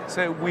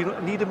 So we'll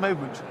need a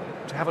moment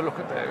to have a look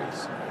at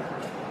those.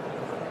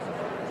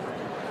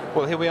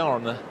 Well, here we are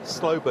on the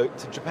slow boat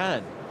to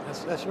Japan.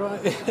 That's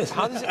right.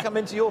 How does it come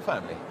into your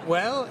family?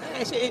 Well,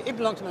 it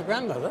belonged to my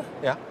grandmother.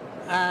 Yeah.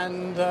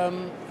 And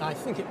I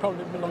think it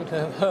probably belonged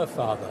to her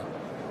father.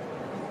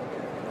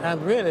 And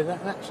really,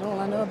 that's all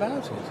I know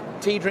about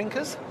it. Tea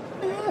drinkers?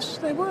 Yes,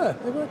 they were.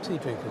 They were tea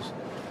drinkers.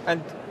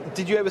 And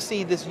did you ever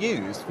see this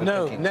used? For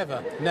No, drinking?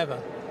 never.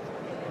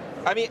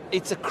 I mean,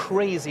 it's a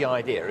crazy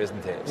idea,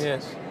 isn't it?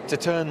 Yes. To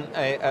turn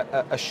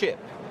a ship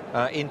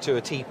into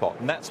a teapot,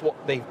 and that's what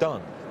they've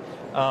done.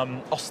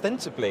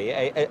 Ostensibly,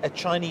 a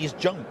Chinese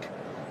junk.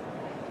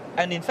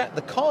 And in fact,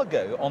 the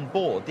cargo on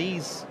board,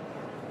 these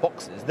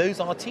boxes,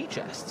 those are tea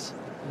chests.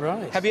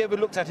 Right. Have you ever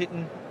looked at it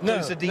in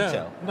closer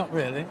detail? No, not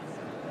really.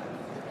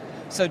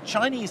 So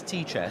Chinese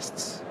tea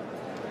chests,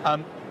 a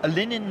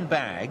linen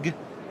bag,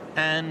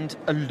 and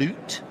a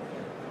lute,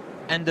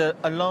 and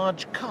a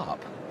large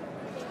carp.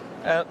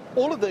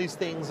 All of those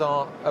things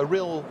are a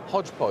real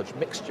hodgepodge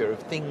mixture of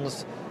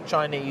things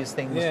Chinese,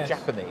 things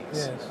Japanese.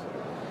 Yes.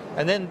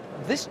 And then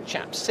this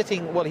chap's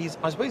sitting, well,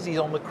 I suppose he's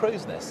on the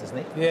crow's nest, isn't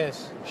he?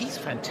 Yes. He's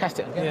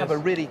fantastic. I'm going to have a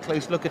really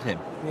close look at him.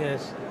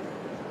 Yes.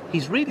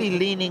 He's really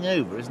leaning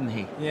over, isn't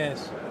he?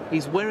 Yes.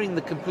 He's wearing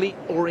the complete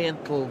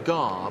Oriental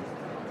garb.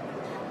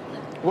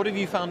 What have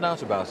you found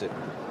out about it?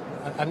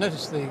 I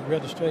noticed the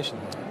registration.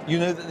 You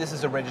know that this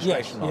is a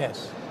registration mark?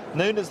 Yes.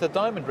 Known as the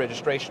diamond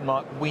registration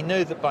mark, we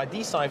know that by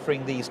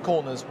deciphering these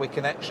corners, we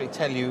can actually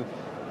tell you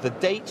the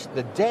date,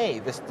 the day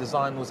this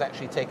design was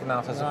actually taken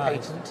out as a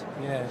patent.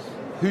 Yes.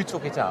 Who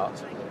took it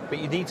out, but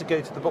you need to go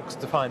to the books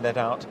to find that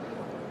out.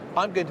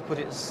 I'm going to put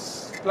it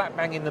slap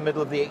bang in the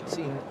middle of the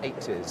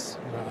 1880s.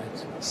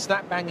 Right.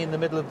 Slap bang in the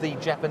middle of the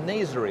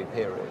Japanesery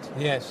period.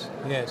 Yes,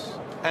 yes.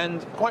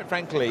 And quite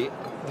frankly,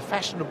 the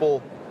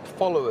fashionable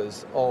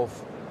followers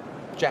of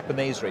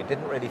Japanesery,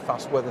 didn't really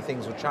fuss whether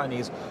things were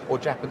Chinese or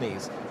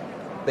Japanese.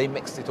 They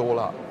mixed it all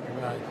up.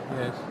 Right,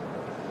 yes.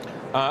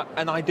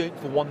 And I don't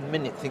for 1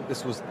 minute think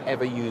this was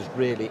ever used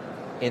really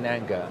in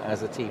anger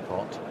as a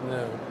teapot.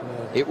 No,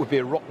 no. It would be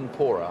a rotten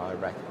pourer, I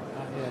reckon.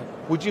 Yeah.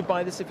 Would you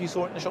buy this if you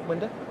saw it in the shop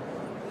window?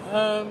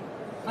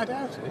 I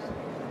doubt it.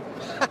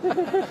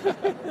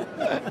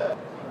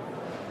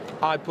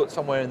 I'd put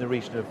somewhere in the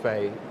region of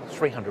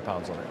 £300 on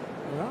it.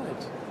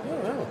 Right. Oh,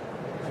 well.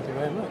 Thank you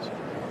very much.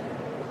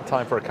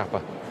 Time for a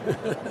cuppa.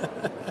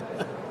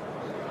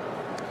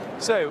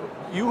 So,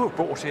 you have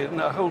brought in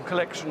a whole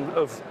collection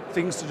of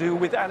things to do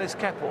with Alice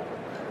Keppel.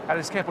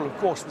 Alice Keppel, of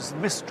course, was the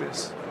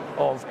mistress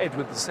of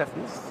Edward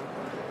VII,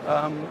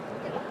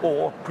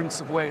 or Prince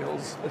of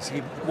Wales, as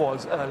he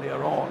was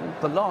earlier on,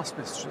 the last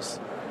mistress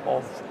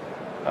of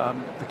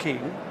the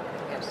king.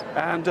 Yes.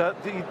 And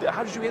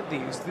how did you get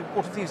these?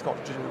 What have these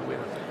got to do with?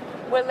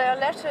 Well, they are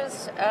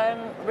letters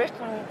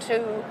written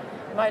to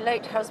my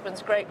late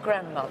husband's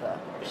great-grandmother.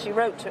 She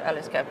wrote to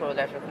Alice Keppel a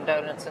letter of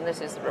condolence, and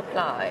this is the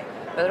reply.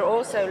 But there are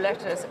also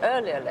letters,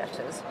 earlier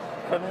letters,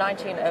 from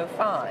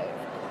 1905,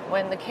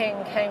 when the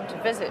king came to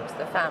visit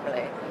the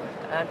family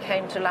and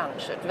came to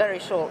lunch at very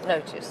short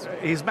notice.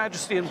 His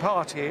Majesty and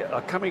party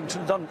are coming to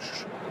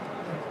lunch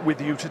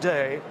with you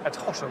today at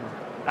Hotham,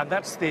 and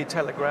that's the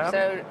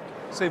telegram.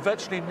 So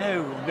virtually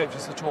no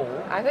notice at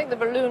all. I think the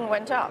balloon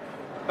went up.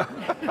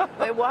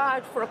 They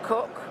wired for a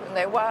cook, and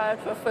they wired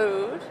for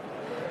food.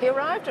 He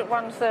arrived at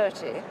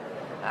 1:30,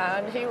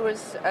 and he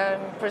was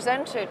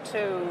presented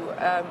to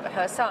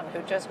her son,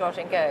 who just got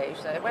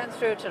engaged. They went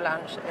through to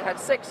lunch. It had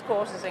 6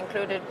 courses,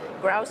 included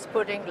grouse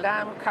pudding,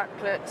 lamb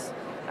cutlets.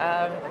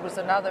 There was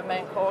another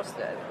main course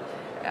there.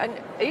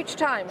 And each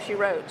time she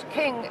wrote,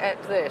 "King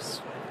ate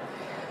this."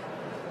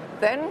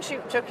 Then she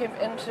took him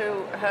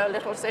into her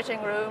little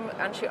sitting room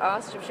and she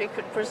asked if she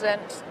could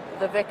present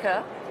the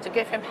vicar to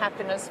give him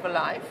happiness for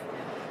life,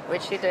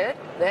 which he did.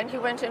 Then he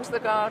went into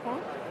the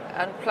garden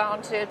and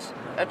planted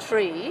a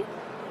tree,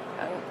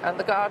 and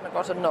the gardener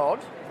got a nod.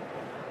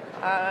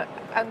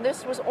 And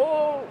this was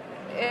all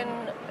in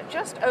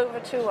just over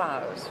 2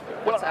 hours.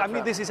 Well, I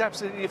mean, this is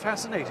absolutely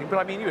fascinating, but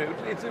I mean, you know,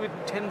 it's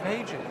 10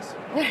 pages.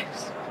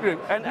 Yes. You know,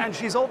 and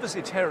she's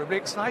obviously terribly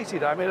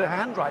excited. I mean, her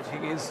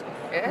handwriting is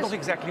not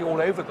exactly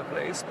all over the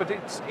place, but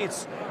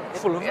it's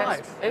full of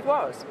life. It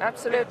was,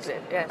 absolutely,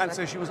 yes. And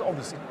so she was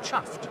obviously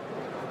chuffed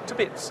to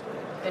bits.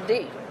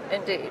 Indeed,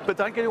 indeed.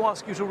 But I'm going to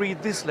ask you to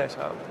read this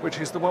letter, which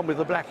is the one with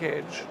the black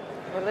edge.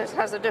 Well, this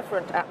has a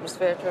different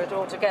atmosphere to it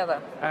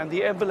altogether. And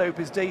the envelope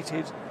is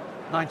dated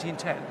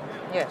 1910.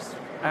 Yes.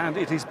 And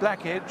it is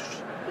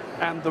black-edged,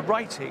 and the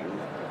writing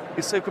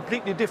is so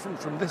completely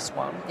different from this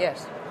one.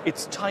 Yes.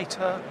 It's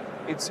tighter,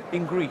 it's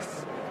in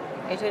grief.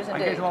 It is indeed. I'm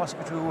going to ask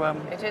you to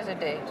it is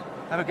indeed.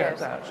 Have a go at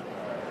that.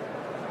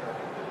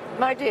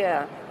 My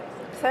dear,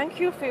 thank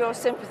you for your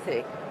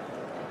sympathy.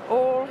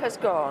 All has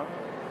gone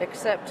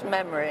except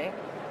memory,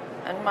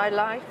 and my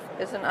life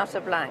is an utter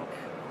blank.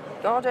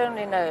 God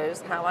only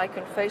knows how I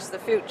can face the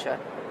future,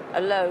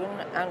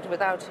 alone and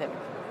without him.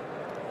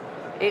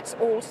 It's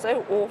all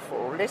so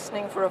awful,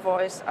 listening for a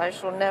voice I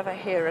shall never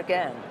hear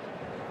again.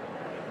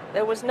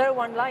 There was no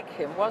one like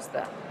him, was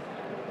there?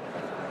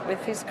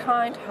 With his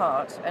kind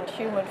heart and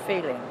human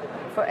feeling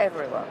for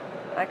everyone.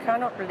 I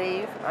cannot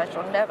believe I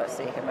shall never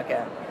see him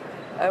again.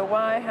 Oh,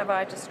 why have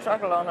I to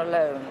struggle on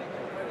alone?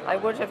 I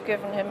would have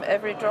given him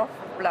every drop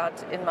of blood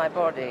in my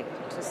body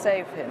to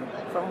save him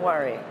from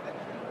worry.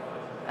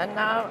 And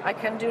now I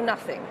can do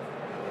nothing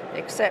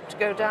except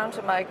go down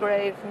to my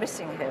grave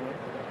missing him,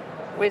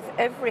 with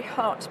every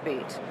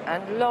heartbeat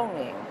and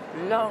longing,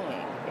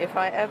 if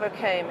I ever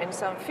came in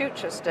some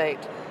future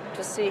state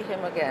to see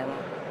him again.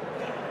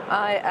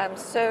 I am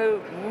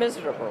so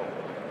miserable.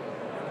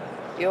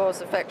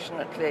 Yours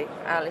affectionately,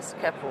 Alice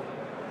Keppel.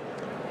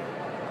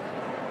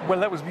 Well,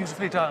 that was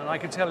beautifully done. I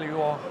can tell you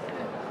are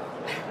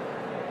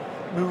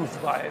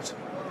moved by it.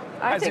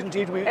 I As think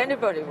indeed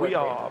anybody would we be.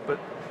 are, but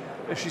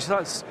she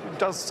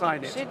does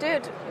sign it. She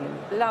did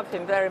love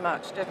him very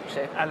much, didn't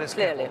she? Alice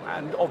Clearly. Keppel,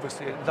 and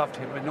obviously loved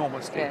him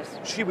enormously. Yes.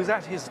 She was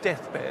at his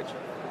deathbed.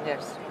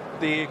 Yes.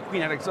 The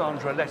Queen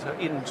Alexandra let her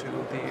into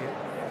the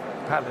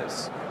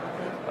palace,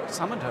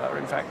 summoned her,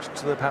 in fact,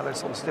 to the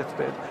palace on his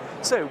deathbed.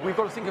 So we've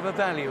got to think of a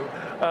value.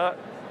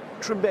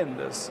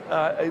 Tremendous,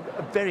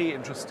 very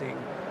interesting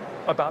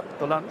about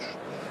the lunch.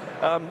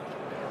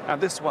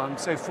 And this one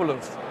so full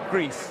of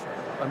grief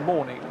and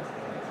mourning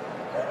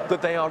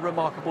that they are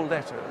remarkable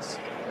letters.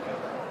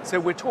 So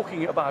we're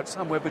talking about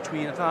somewhere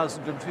between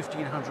 £1,000 and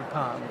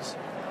 £1,500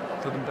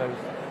 for them both.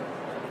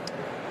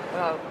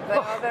 Well, they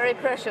are very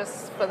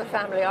precious for the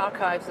family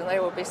archives, and they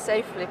will be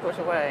safely put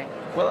away.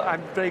 Well,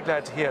 I'm very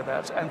glad to hear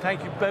that, and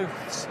thank you both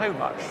so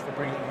much for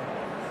bringing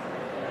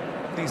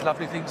these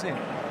lovely things in.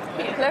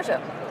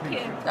 Pleasure.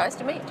 Nice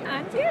to meet you.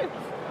 And you.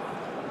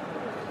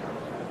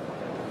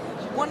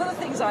 One of the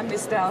things I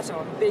missed out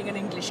on, being an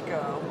English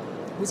girl,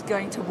 was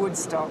going to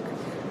Woodstock.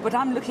 But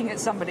I'm looking at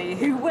somebody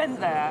who went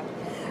there.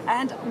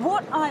 And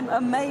what I'm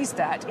amazed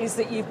at is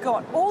that you've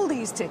got all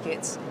these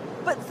tickets,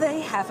 but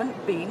they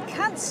haven't been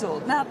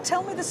cancelled. Now,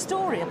 tell me the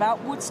story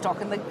about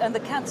Woodstock and the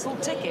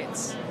cancelled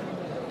tickets.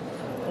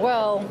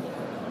 Well,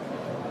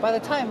 by the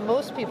time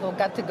most people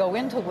got to go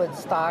into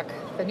Woodstock,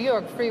 the New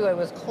York freeway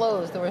was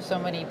closed. There were so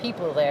many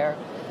people there,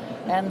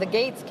 and the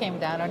gates came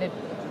down, and it,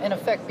 in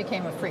effect,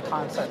 became a free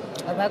concert.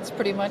 And that's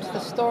pretty much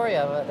the story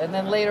of it. And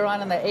then later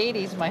on in the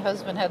 80s, my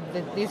husband had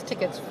these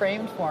tickets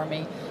framed for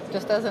me,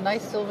 just as a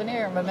nice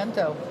souvenir,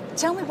 memento.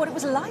 Tell me what it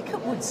was like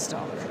at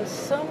Woodstock. There's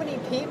so many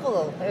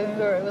people.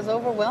 It was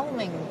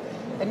overwhelming.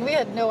 And we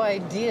had no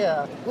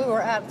idea. We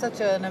were at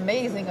such an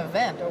amazing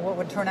event, or what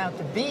would turn out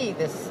to be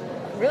this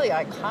really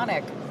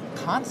iconic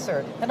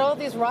concert. And all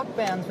these rock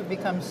bands would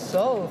become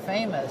so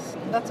famous.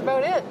 That's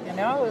about it, you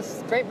know? It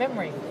was a great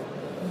memory.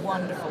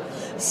 Wonderful.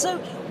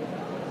 So,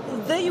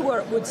 there you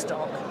were at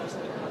Woodstock.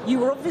 You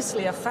were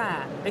obviously a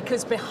fan,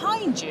 because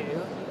behind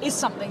you is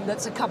something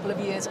that's a couple of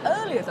years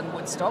earlier than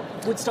Woodstock.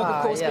 Woodstock,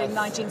 of course, being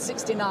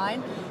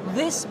 1969.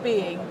 This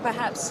being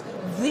perhaps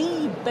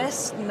the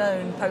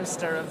best-known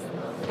poster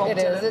of Bob Dylan. It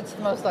is. It's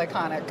the most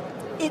iconic.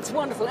 It's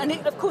wonderful. And,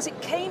 of course,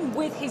 it came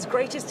with his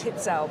greatest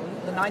hits album,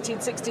 the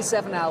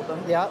 1967 album,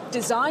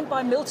 designed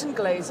by Milton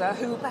Glaser,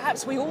 who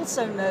perhaps we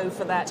also know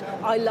for that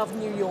I Love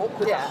New York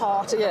with a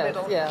heart in the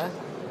middle. Yeah.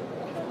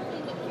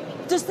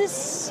 Does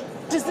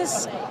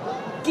this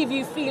give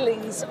you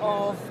feelings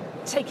of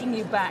taking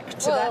you back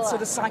to that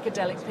sort of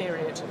psychedelic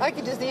period? I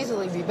could just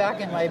easily be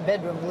back in my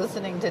bedroom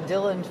listening to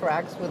Dylan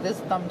tracks with this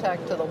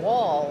thumbtack to the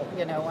wall,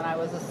 you know, when I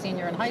was a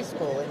senior in high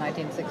school in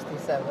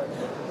 1967.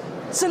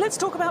 So let's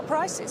talk about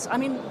prices. I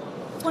mean,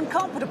 one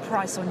can't put a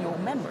price on your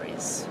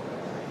memories.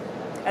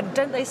 And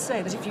don't they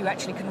say that if you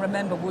actually can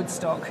remember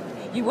Woodstock,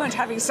 you weren't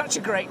having such a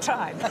great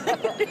time?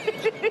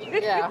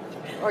 Yeah,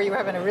 or you were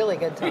having a really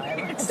good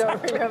time.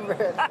 Exactly. I don't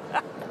remember it.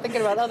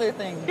 Thinking about other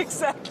things.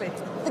 Exactly.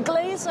 The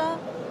Glaser,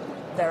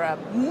 there are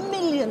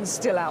millions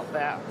still out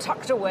there,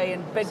 tucked away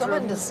in bedrooms.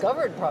 Someone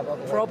discovered,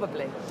 probably.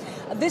 Probably.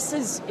 This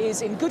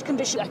is in good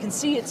condition. I can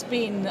see it's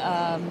been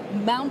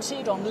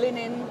mounted on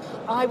linen.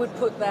 I would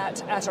put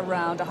that at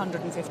around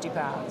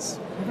 £150.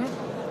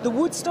 The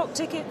Woodstock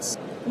tickets,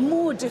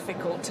 more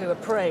difficult to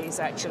appraise,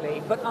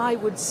 actually, but I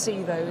would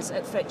see those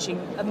at fetching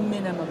a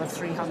minimum of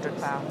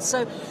 £300.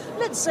 So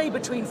let's say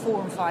between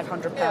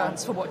 £400 and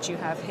 £500 for what you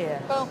have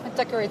here. Well, it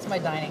decorates my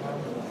dining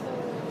room.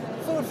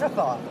 Food for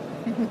thought.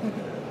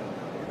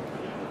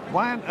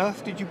 Why on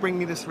earth did you bring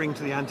me this ring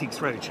to the Antiques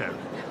Roadshow?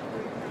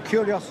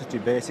 Curiosity,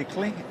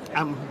 basically.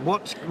 And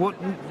what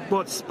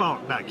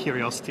sparked that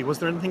curiosity? Was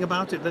there anything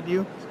about it that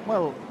you...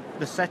 Well,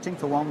 the setting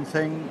for one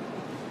thing,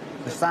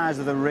 the size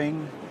of the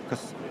ring,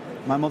 because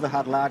my mother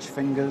had large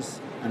fingers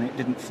and it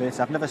didn't fit.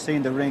 I've never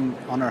seen the ring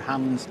on her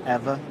hands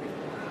ever.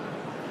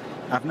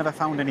 I've never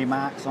found any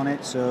marks on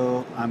it,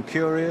 so I'm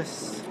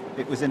curious.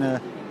 It was in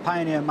a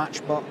Pioneer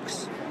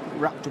matchbox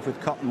wrapped up with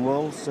cotton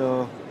wool,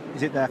 so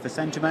is it there for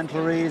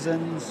sentimental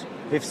reasons?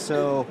 If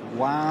so,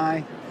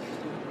 why?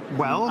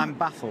 Well, I'm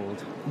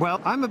baffled.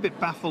 Well, I'm a bit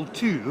baffled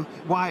too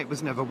why it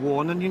was never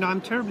worn, and you know, I'm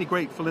terribly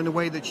grateful in a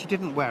way that she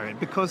didn't wear it,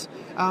 because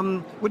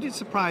would it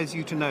surprise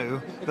you to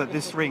know that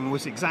this ring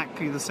was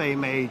exactly the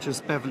same age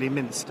as Beverley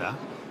Minster?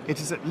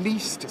 It is at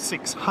least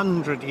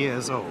 600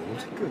 years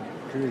old. Good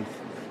grief.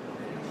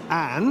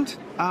 And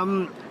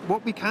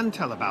what we can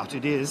tell about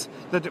it is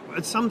that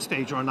at some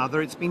stage or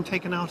another it's been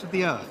taken out of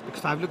the earth,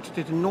 because I've looked at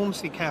it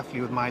enormously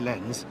carefully with my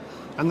lens,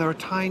 and there are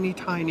tiny,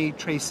 tiny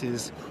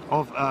traces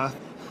of earth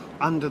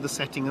under the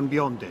setting and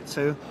beyond it.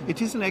 So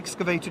it is an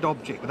excavated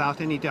object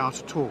without any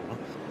doubt at all.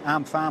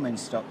 I'm farming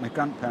stock. My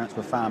grandparents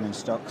were farming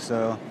stock,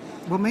 so...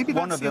 Well, maybe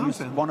that's the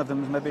answer. One of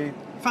them maybe...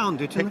 Found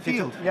it in the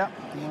field. Yeah.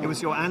 It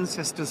was your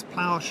ancestors'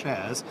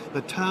 ploughshares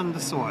that turned the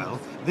soil.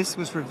 This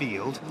was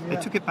revealed. They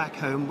took it back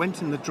home,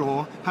 went in the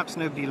drawer, perhaps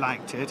nobody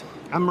liked it,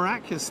 and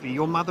miraculously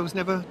your mother was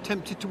never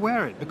tempted to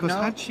wear it, because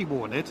had she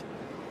worn it,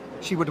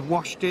 she would have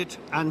washed it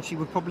and she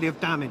would probably have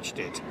damaged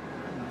it.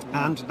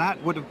 And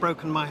that would have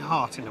broken my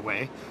heart in a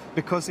way,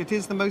 because it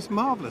is the most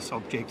marvellous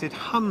object. It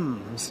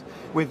hums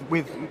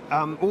with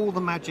all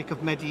the magic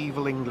of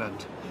medieval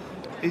England.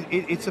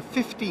 It's a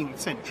 15th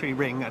century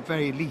ring at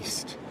very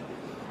least.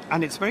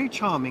 And it's very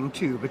charming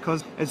too,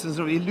 because there's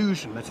an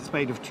illusion that it's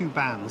made of two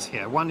bands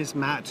here. One is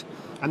matte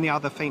and the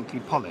other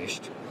faintly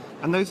polished.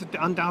 And those are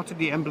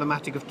undoubtedly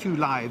emblematic of two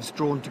lives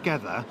drawn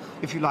together,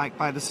 if you like,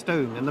 by the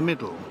stone in the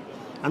middle.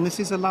 And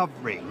this is a love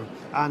ring,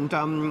 and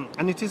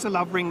it is a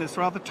love ring that's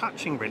rather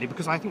touching, really,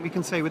 because I think we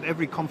can say with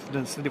every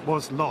confidence that it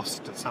was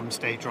lost at some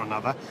stage or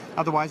another.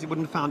 Otherwise, it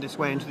wouldn't have found its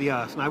way into the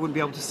earth, and I wouldn't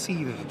be able to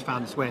see that it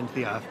found its way into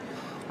the earth.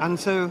 And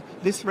so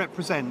this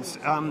represents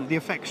the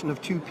affection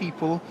of two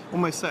people,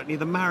 almost certainly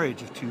the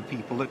marriage of two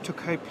people that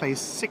took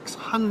place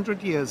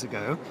 600 years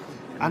ago.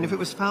 And if it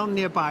was found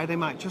nearby, they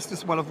might just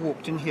as well have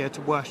walked in here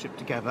to worship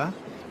together,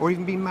 or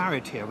even been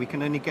married here. We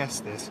can only guess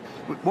this.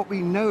 What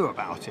we know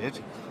about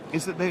it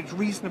is that they're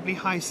reasonably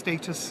high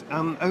status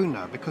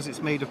owner, because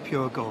it's made of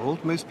pure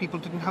gold. Most people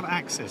didn't have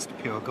access to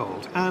pure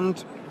gold,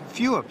 and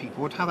fewer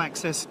people would have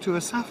access to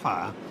a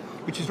sapphire.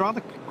 which is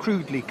rather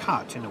crudely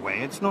cut in a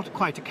way. It's not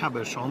quite a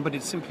cabochon, but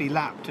it's simply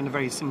lapped in a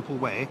very simple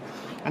way.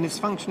 And its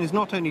function is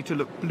not only to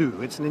look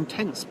blue, it's an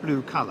intense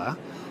blue colour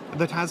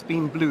that has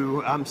been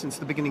blue since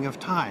the beginning of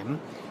time.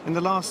 In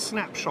the last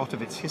snapshot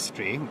of its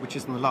history, which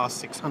is in the last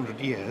 600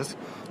 years,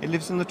 it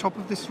lives in the top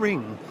of this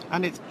ring,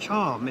 and its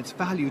charm, its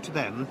value to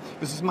them,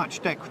 was as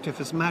much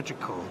decorative as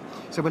magical.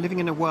 So we're living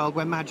in a world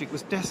where magic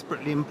was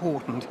desperately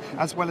important,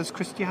 as well as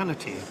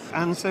Christianity.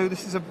 And so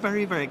this is a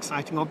very, very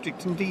exciting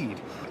object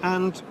indeed.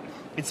 And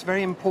it's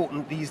very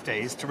important these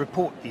days to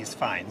report these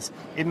finds.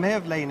 It may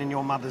have lain in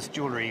your mother's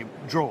jewellery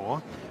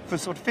drawer for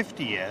sort of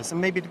 50 years,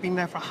 and maybe it had been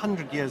there for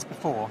 100 years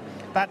before.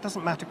 That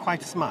doesn't matter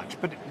quite as much,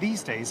 but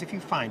these days, if you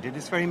find it,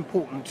 it's very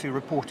important to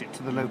report it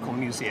to the local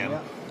museum.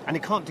 Yeah. And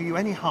it can't do you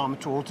any harm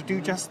at all to do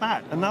just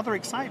that. Another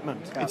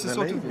excitement. Can't It's a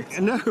sort believe of...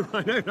 it. No,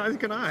 I know, neither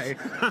can I.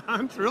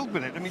 I'm thrilled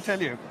with it, let me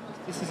tell you.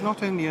 This is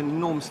not only an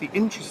enormously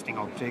interesting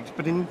object,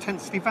 but an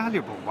intensely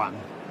valuable one.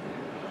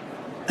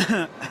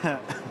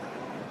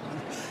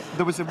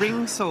 There was a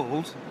ring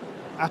sold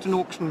at an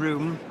auction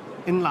room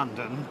in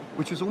London,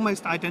 which was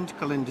almost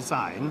identical in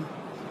design,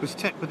 was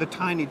set with a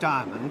tiny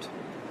diamond,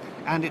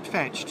 and it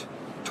fetched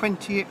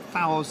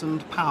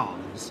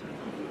 £20,000.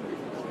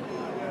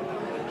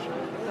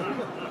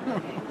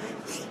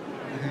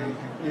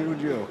 You're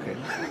joking.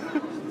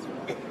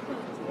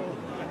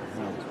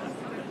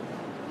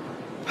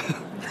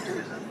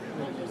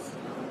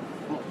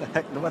 What the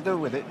heck do I do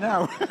with it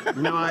now?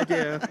 No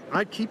idea.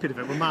 I'd keep it if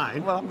it were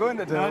mine. Well, I'm going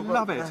to do. I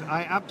love it.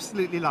 I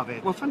absolutely love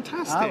it. Well,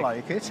 fantastic. I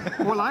like it.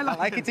 Well, I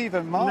like it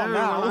even more no,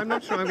 now. Well, I'm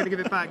not sure I'm going to give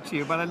it back to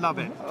you, but I love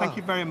it. Thank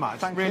you very much.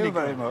 Thank really you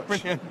very good. much.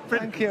 Brilliant.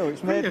 Thank you.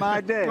 It's made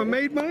my day. Well,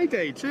 made my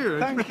day too.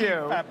 Thank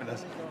you.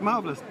 Fabulous.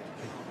 Marvellous.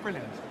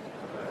 Brilliant.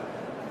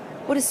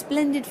 What a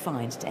splendid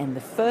find to end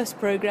the first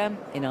programme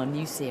in our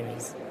new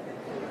series.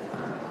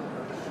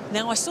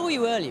 Now, I saw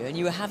you earlier and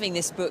you were having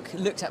this book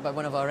looked at by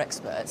one of our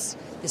experts,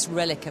 this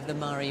relic of the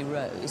Murray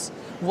Rose.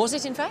 Was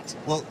it, in fact?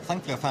 Well,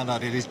 thankfully I found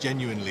out it is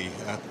genuinely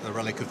a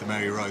relic of the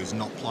Mary Rose,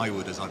 not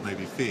plywood as I'd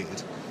maybe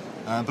feared.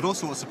 But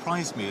also what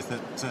surprised me is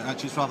that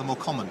actually it's rather more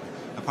common.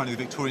 Apparently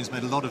the Victorians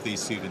made a lot of these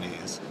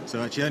souvenirs,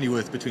 so actually only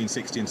worth between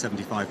 £60 and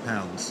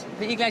 £75.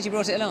 But you're glad you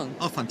brought it along?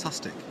 Oh,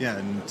 fantastic. Yeah,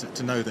 and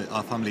to know that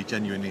our family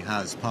genuinely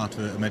has part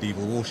of a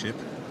medieval warship,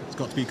 it's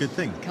got to be a good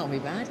thing. Can't be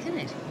bad, can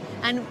it?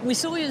 And we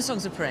saw you in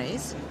Songs of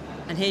Praise,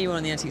 and here you are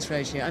on the Antiques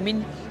Roadshow. I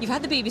mean, you've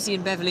had the BBC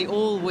in Beverley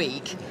all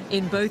week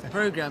in both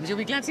programmes. You'll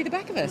be glad to see the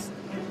back of us.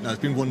 No, it's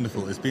been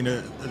wonderful. It's been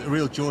a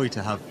real joy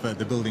to have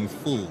the building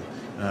full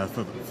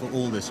for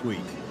all this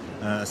week.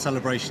 A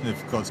celebration of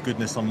God's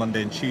goodness on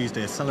Monday and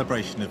Tuesday, a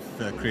celebration of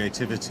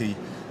creativity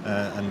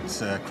and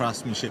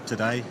craftsmanship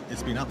today.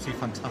 It's been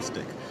absolutely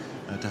fantastic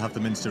to have the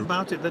Minster.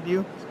 About it that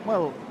you?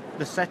 Well,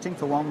 the setting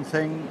for one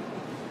thing,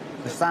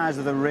 the size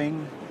of the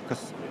ring,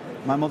 because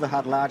my mother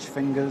had large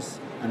fingers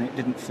and it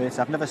didn't fit.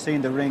 I've never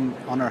seen the ring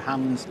on her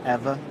hands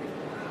ever.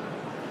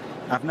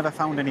 I've never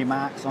found any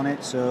marks on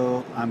it,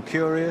 so I'm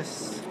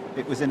curious.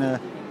 It was in a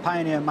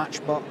Pioneer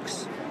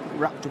matchbox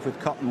wrapped up with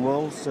cotton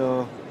wool,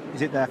 so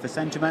is it there for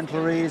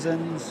sentimental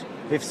reasons?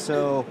 If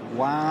so,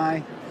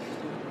 why?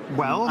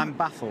 Well, I'm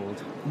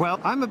baffled. Well,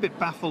 I'm a bit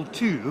baffled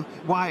too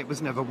why it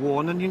was never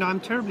worn, and you know, I'm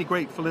terribly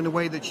grateful in a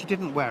way that she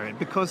didn't wear it,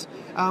 because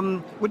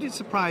would it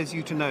surprise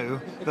you to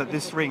know that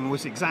this ring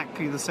was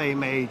exactly the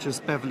same age as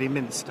Beverley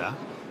Minster?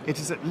 It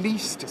is at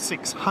least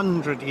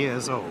 600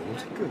 years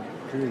old. Good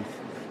grief.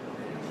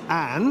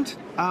 And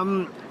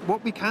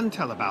what we can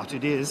tell about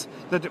it is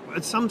that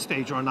at some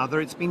stage or another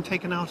it's been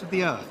taken out of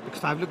the earth,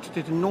 because I've looked at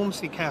it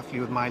enormously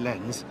carefully with my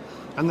lens,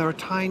 and there are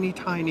tiny,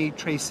 tiny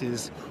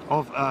traces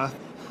of earth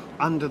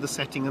under the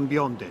setting and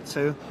beyond it.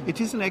 So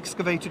it is an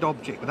excavated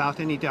object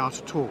without any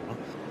doubt at all.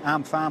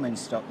 I'm farming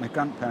stock. My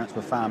grandparents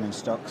were farming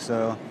stock,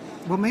 so...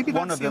 Well, maybe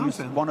that's the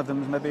answer. One of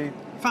them maybe...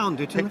 Found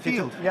it in the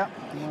field. Yeah.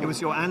 It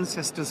was your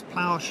ancestors'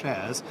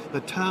 ploughshares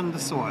that turned the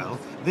soil.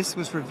 This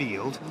was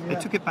revealed. Yeah.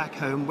 They took it back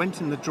home,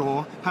 went in the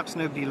drawer, perhaps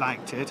nobody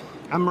liked it,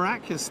 and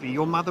miraculously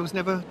your mother was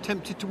never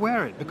tempted to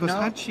wear it, because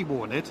had she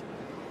worn it,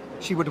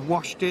 she would have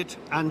washed it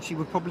and she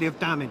would probably have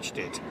damaged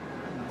it.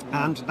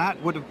 And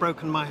that would have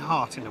broken my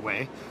heart in a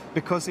way,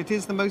 because it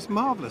is the most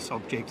marvellous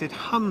object. It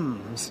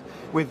hums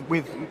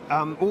with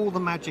all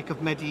the magic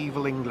of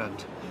medieval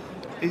England.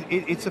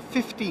 It's a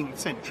 15th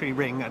century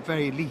ring at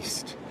very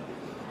least.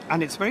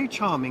 And it's very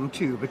charming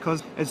too,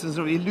 because there's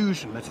an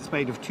illusion that it's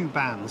made of two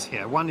bands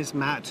here. One is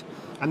matte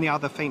and the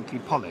other faintly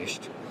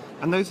polished.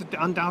 And those are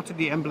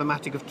undoubtedly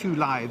emblematic of two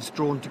lives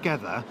drawn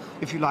together,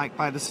 if you like,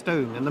 by the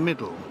stone in the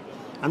middle.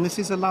 And this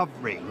is a love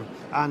ring,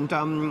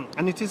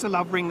 and it is a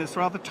love ring that's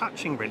rather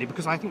touching, really,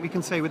 because I think we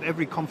can say with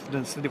every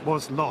confidence that it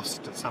was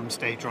lost at some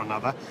stage or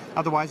another.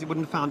 Otherwise, it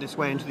wouldn't have found its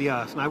way into the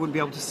earth, and I wouldn't be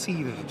able to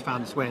see that it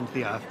found its way into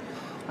the earth.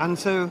 And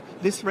so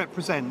this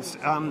represents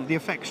the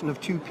affection of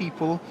two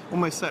people,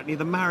 almost certainly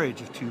the marriage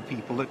of two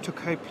people that took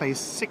place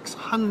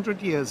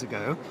 600 years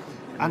ago.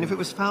 And if it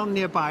was found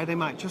nearby, they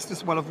might just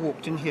as well have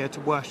walked in here to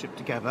worship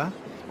together,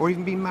 or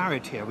even been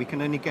married here. We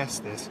can only guess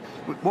this.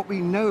 What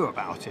we know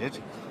about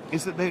it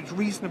is that it's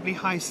reasonably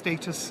high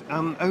status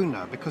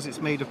owner because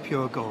it's made of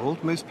pure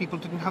gold. Most people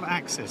didn't have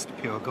access to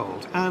pure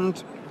gold,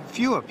 and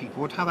fewer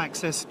people would have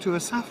access to a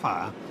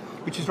sapphire,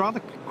 which is rather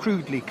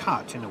crudely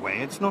cut in a way.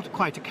 It's not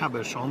quite a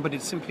cabochon, but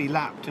it's simply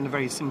lapped in a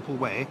very simple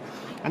way.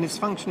 And its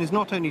function is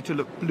not only to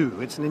look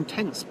blue, it's an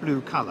intense blue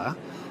colour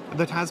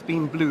that has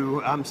been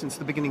blue since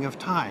the beginning of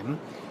time.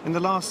 In the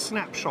last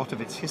snapshot of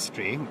its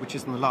history, which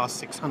is in the last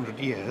 600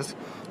 years,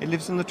 it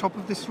lives in the top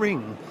of this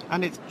ring.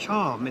 And its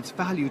charm, its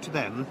value to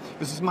them,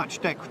 was as much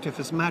decorative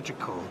as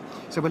magical.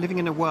 So we're living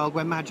in a world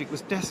where magic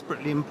was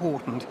desperately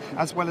important,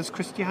 as well as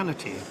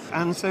Christianity.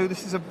 And so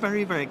this is a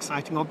very, very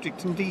exciting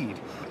object indeed.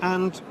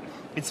 And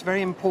it's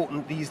very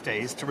important these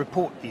days to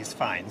report these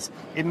finds.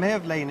 It may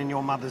have lain in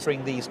your mother's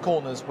ring. These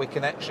corners, we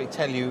can actually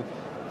tell you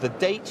the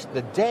date,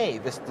 the day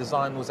this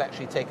design was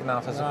actually taken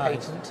out as a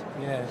patent.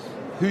 Yes.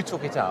 Who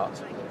took it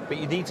out? But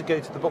you need to go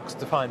to the books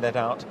to find that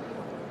out.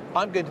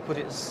 I'm going to put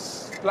it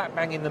slap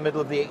bang in the middle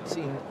of the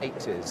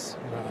 1880s.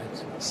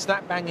 Right.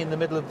 Slap bang in the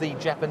middle of the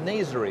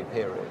Japanesery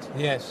period.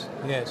 Yes,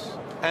 yes.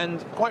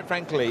 And quite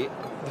frankly,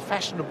 the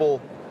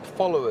fashionable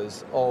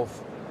followers of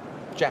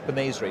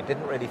Japanesery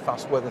didn't really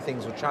fuss whether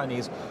things were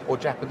Chinese or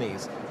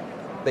Japanese.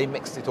 They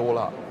mixed it all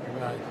up.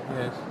 Right,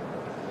 yes.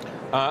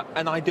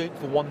 And I don't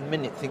for 1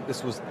 minute think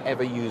this was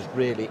ever used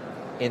really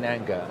in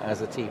anger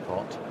as a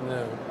teapot.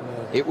 No,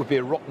 no. It would be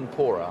a rotten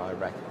pourer, I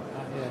reckon.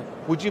 Yeah.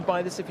 Would you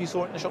buy this if you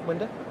saw it in the shop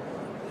window?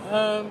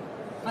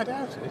 I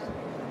doubt it.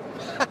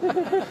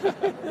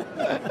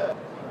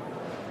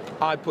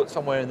 I'd put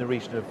somewhere in the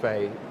region of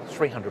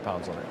 £300 on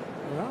it.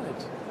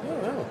 Right. Oh,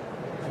 well.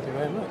 Thank you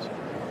very much.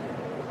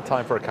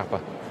 Time for a cuppa.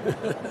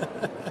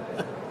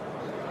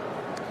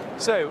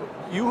 So,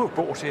 you have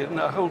brought in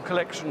a whole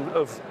collection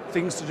of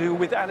things to do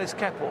with Alice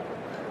Keppel.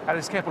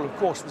 Alice Keppel, of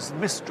course, was the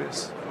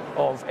mistress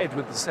of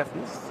Edward VII,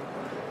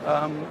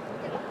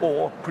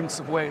 or Prince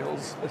of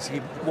Wales, as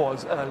he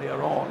was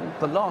earlier on,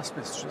 the last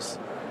mistress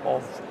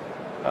of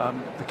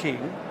the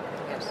king.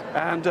 Yes.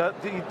 And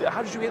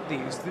how did you get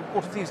these?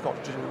 What have these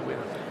got to do with?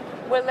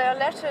 Well, they are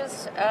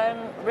letters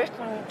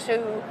written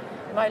to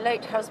my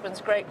late husband's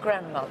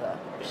great-grandmother.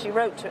 She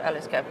wrote to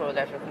Alice Keppel a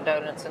letter of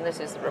condolence, and this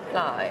is the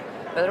reply.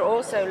 But there are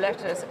also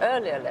letters,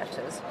 earlier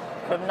letters,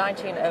 from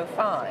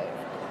 1905,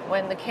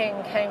 when the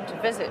king came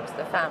to visit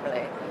the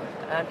family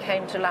and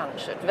came to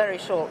lunch at very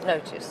short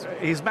notice.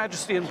 His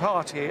Majesty and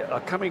party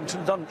are coming to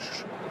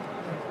lunch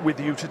with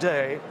you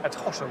today at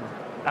Hotham,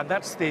 and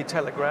that's the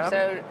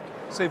telegram.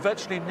 So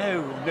virtually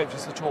no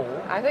notice at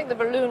all. I think the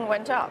balloon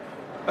went up.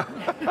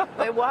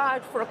 They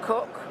wired for a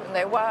cook, and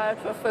they wired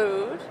for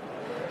food.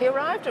 He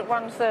arrived at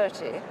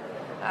 1:30,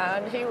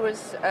 and he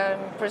was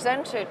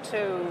presented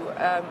to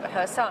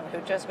her son, who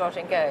just got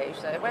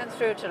engaged. They went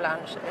through to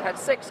lunch. It had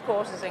 6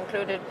 courses,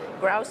 included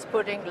grouse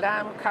pudding,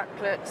 lamb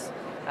cutlets.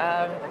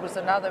 There was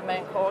another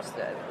main course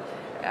there.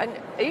 And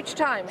each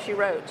time she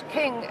wrote,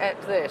 "King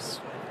ate this."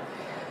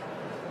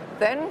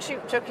 Then she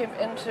took him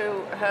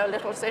into her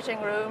little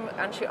sitting room,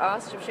 and she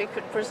asked if she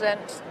could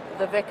present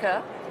the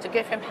vicar to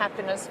give him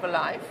happiness for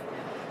life,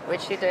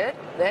 which he did.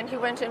 Then he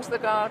went into the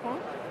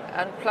garden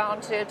and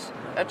planted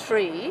a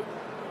tree,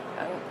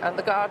 and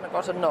the gardener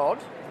got a nod.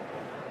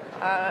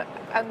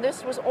 And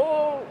this was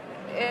all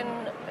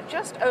in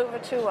just over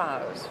 2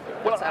 hours.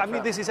 Well, I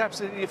mean, this is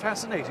absolutely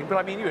fascinating, but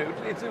I mean, you know,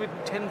 it's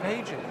 10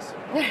 pages.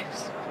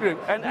 Yes. You know,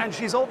 and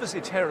she's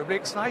obviously terribly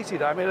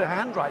excited. I mean, her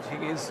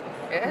handwriting is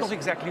not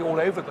exactly all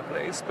over the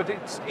place, but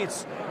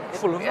it's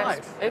full of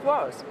life. It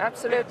was,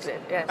 absolutely,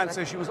 yes. And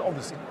so she was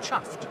obviously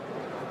chuffed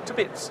to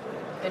bits.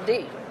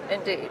 Indeed,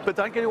 indeed. But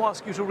I'm going to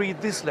ask you to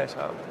read this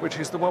letter, which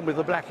is the one with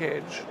the black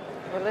edge.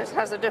 Well, this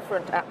has a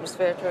different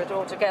atmosphere to it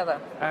altogether.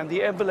 And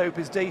the envelope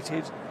is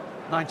dated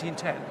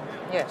 1910.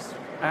 Yes.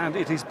 And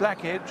it is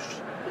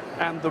black-edged,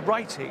 and the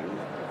writing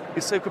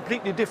is so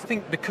completely different. I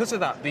think because of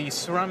that, the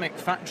ceramic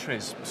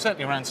factories,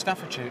 certainly around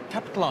Staffordshire,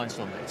 capitalised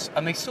on this,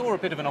 and they saw a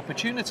bit of an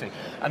opportunity.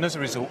 And as a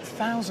result,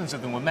 thousands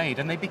of them were made,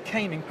 and they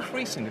became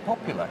increasingly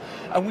popular.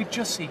 And we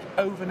just see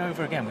over and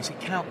over again, we see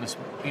countless,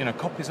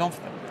 copies of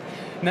them.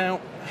 Now,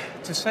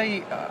 to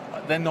say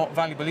they're not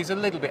valuable is a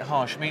little bit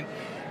harsh. I mean,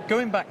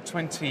 going back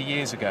 20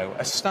 years ago,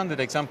 a standard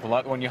example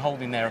like the one you're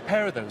holding there, a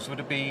pair of those would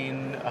have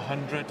been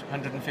 £100,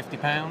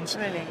 £150.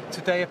 Really?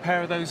 Today, a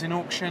pair of those in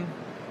auction,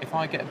 if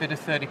I get a bid of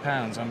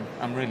 £30,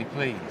 I'm really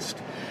pleased.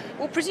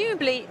 Well,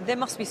 presumably there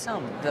must be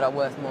some that are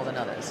worth more than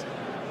others.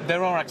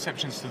 There are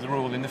exceptions to the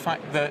rule in the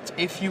fact that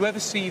if you ever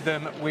see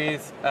them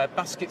with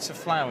baskets of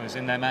flowers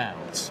in their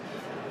mouths,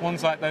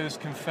 ones like those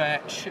can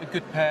fetch a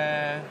good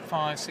pair,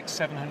 £500,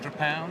 £600,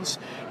 £700.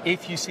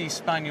 If you see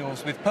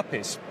spaniels with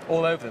puppies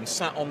all over them,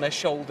 sat on their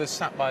shoulders,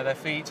 sat by their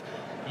feet,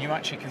 you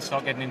actually can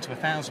start getting into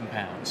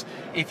 £1,000.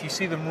 If you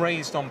see them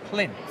raised on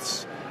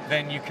plinths,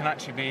 then you can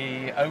actually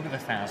be over the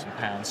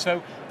 £1,000.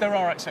 So there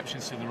are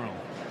exceptions to the rule.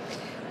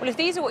 Well, if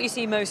these are what you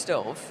see most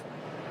of,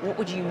 what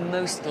would you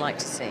most like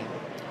to see?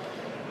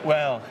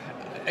 Well,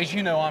 as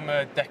you know, I'm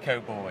a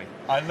deco boy.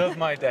 I love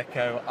my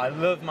deco. I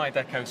love my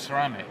deco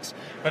ceramics.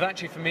 But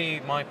actually, for me,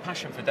 my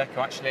passion for deco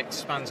actually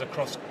expands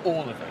across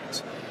all of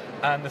it.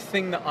 And the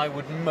thing that I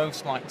would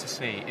most like to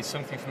see is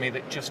something for me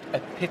that just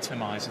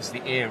epitomises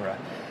the era.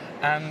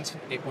 And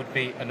it would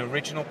be an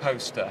original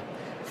poster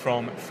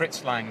from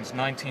Fritz Lang's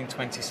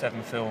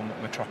 1927 film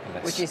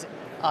Metropolis. Which is,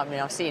 I mean,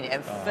 I've seen it,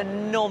 a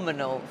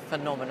phenomenal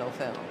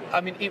film.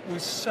 I mean, it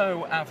was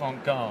so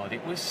avant-garde,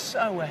 it was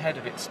so ahead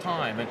of its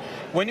time. And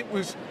when it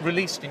was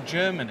released in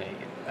Germany,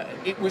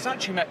 it was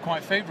actually met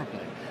quite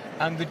favourably.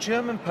 And the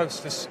German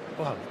posters,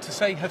 well, to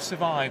say have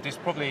survived is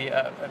probably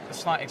a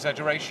slight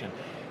exaggeration.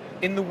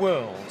 In the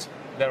world,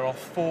 there are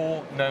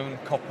 4 known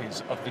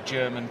copies of the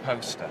German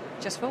poster.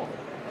 Just 4?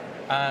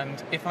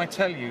 And if I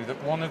tell you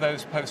that one of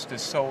those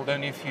posters sold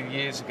only a few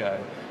years ago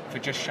for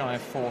just shy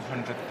of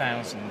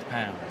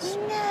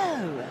 £400,000.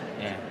 No!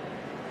 Yeah.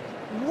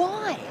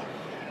 Why?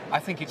 I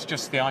think it's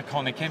just the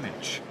iconic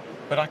image.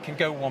 But I can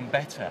go one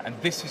better, and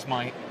this is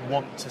my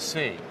want to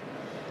see.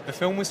 The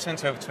film was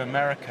sent over to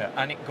America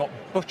and it got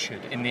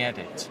butchered in the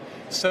edit.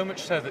 So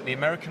much so that the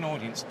American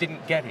audience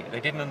didn't get it, they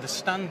didn't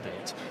understand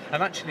it.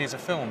 And actually as a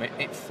film,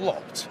 it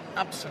flopped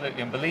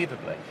absolutely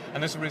unbelievably.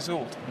 And as a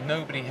result,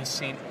 nobody has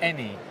seen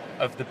any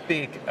of the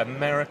big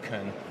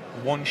American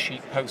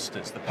one-sheet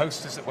posters, the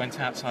posters that went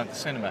outside the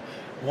cinema.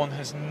 One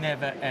has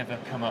never, ever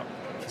come up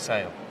for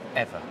sale,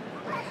 ever.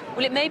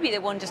 Well, it may be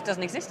that one just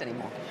doesn't exist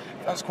anymore.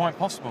 That's quite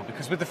possible,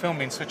 because with the film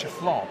being such a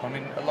flop, I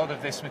mean, a lot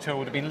of this material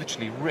would have been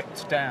literally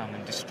ripped down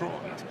and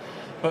destroyed.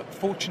 But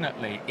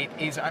fortunately, it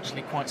is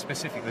actually quite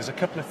specific. There's a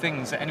couple of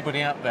things that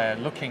anybody out there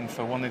looking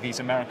for one of these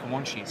American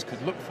one-sheets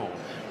could look for,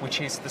 which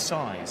is the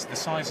size. The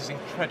size is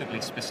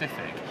incredibly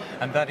specific,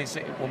 and that is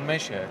that it will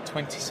measure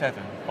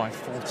 27 by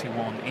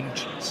 41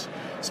 inches.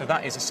 So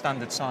that is a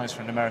standard size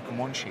for an American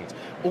one-sheet.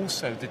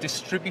 Also, the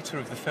distributor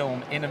of the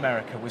film in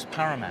America was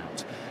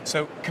Paramount.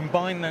 So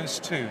combine those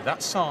two,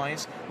 that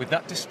size with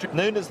that distributor.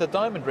 Known as the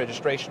diamond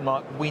registration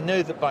mark, we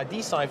know that by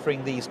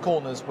deciphering these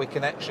corners, we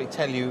can actually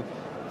tell you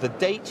the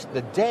date,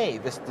 the day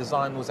this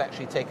design was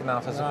actually taken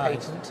out as a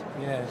patent.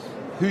 Yes.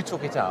 Who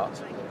took it out?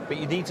 But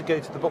you need to go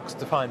to the books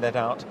to find that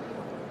out.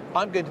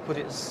 I'm going to put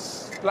it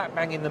slap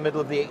bang in the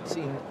middle of the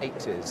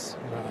 1880s.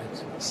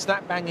 Right.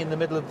 Slap bang in the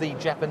middle of the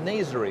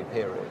Japanesery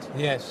period.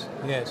 Yes,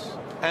 yes.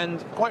 And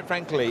quite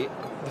frankly,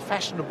 the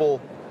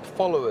fashionable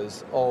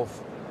followers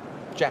of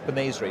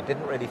Japanesery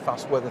didn't really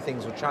fuss whether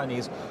things were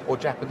Chinese or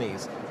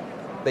Japanese.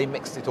 They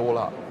mixed it all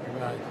up.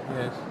 Right,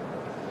 yes.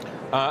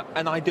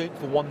 And I don't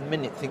for 1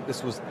 minute think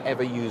this was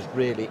ever used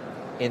really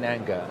in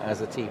anger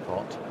as a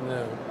teapot.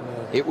 No,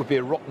 no. It would be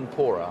a rotten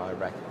pourer, I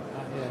reckon.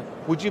 Yeah.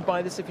 Would you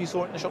buy this if you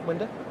saw it in the shop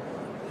window?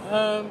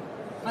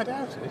 I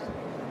doubt it.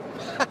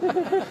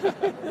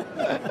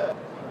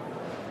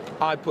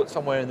 I'd put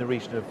somewhere in the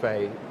region of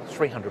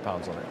 £300 on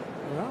it.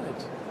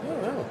 Right. Oh,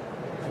 well.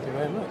 Thank you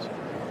very much.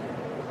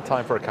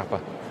 Time for a cuppa.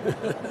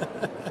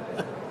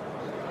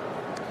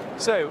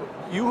 So,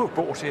 you have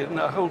brought in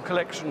a whole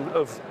collection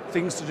of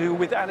things to do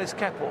with Alice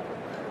Keppel.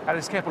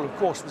 Alice Keppel, of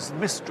course, was the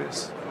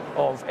mistress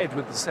of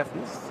Edward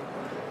VII,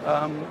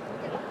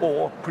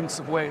 or Prince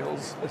of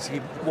Wales, as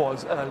he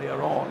was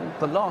earlier on,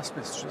 the last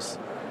mistress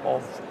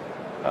of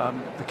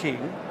the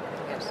king.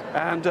 Yes.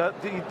 And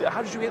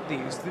how did you get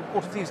these?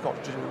 What have these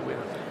got to do with?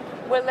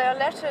 Well, they are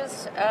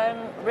letters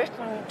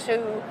written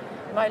to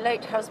my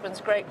late husband's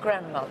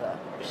great-grandmother.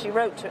 She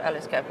wrote to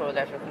Alice Keppel a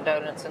letter of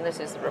condolence, and this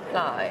is the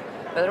reply.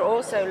 But there are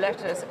also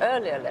letters,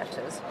 earlier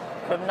letters,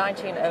 from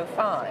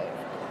 1905,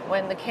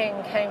 when the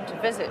king came to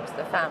visit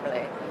the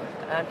family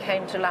and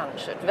came to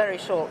lunch at very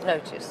short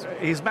notice.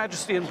 His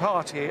Majesty and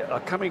party are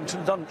coming to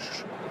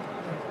lunch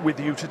with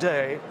you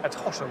today at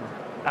Hotham,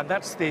 and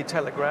that's the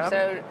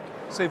telegram.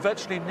 So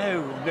virtually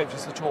no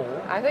notice at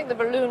all. I think the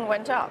balloon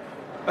went up.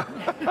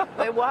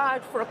 They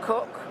wired for a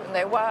cook, and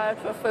they wired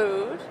for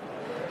food.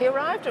 He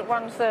arrived at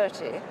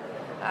 1:30,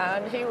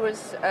 and he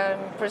was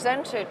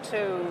presented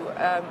to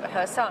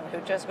her son, who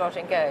just got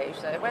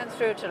engaged. They went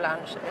through to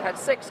lunch. It had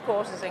 6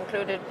 courses,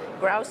 included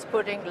grouse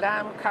pudding,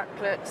 lamb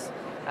cutlets.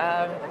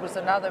 There was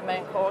another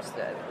main course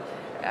there.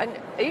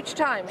 And each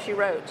time she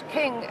wrote,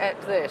 "King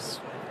ate this."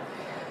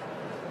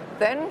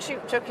 Then she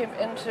took him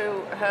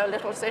into her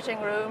little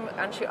sitting room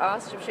and she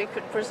asked if she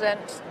could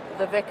present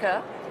the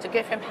vicar to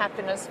give him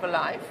happiness for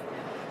life,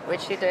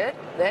 which he did.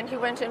 Then he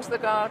went into the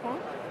garden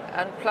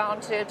and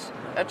planted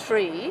a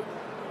tree,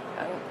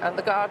 and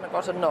the gardener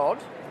got a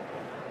nod.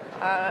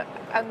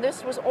 And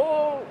this was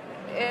all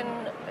in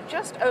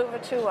just over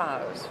 2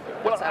 hours.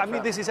 Well, I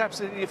mean, this is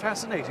absolutely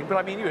fascinating, but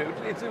I mean, you know,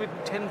 it's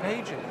 10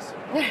 pages.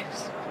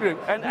 Yes. You know,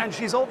 and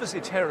she's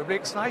obviously terribly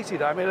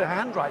excited. I mean, her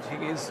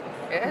handwriting is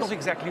not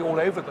exactly all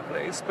over the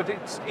place, but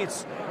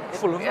it's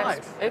full of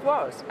life. It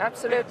was,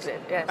 absolutely,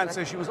 yes. And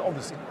so she was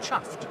obviously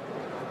chuffed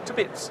to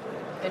bits.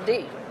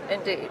 Indeed,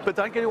 indeed. But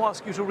I'm going to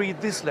ask you to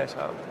read this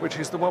letter, which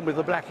is the one with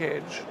the black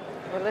edge.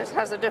 Well, this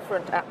has a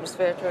different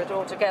atmosphere to it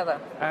altogether.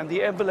 And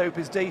the envelope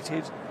is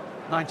dated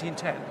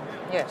 1910.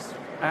 Yes.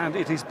 And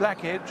it is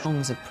black edge.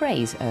 Songs of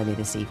praise early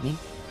this evening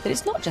that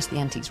it's not just the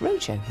Antiques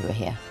Roadshow who are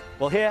here.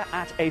 Well, here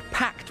at a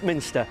packed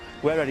Minster,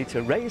 we're ready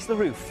to raise the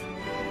roof.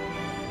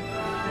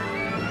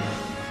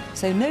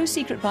 So no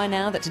secret by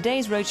now that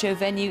today's roadshow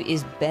venue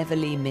is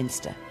Beverley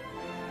Minster.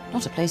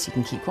 Not a place you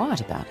can keep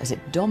quiet about, as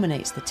it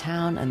dominates the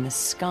town and the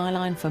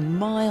skyline for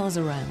miles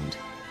around.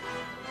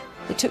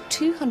 It took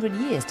 200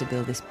 years to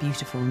build this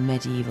beautiful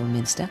medieval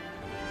minster.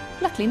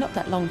 Luckily not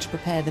that long to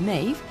prepare the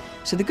nave,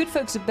 so the good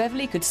folks of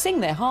Beverley could sing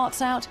their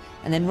hearts out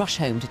and then rush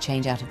home to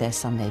change out of their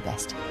Sunday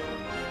best.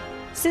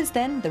 Since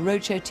then, the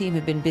roadshow team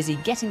have been busy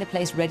getting the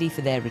place ready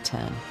for their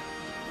return.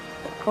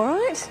 All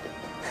right.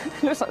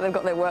 Looks like they've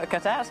got their work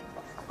cut out.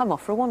 I'm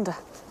off for a wander.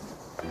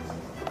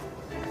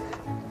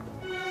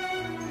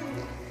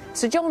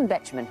 Sir John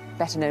Betjeman,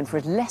 better known for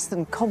his less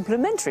than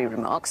complimentary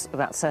remarks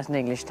about certain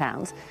English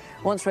towns,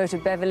 once wrote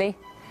of Beverley,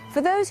 "For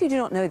those who do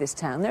not know this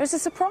town, there is a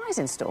surprise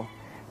in store.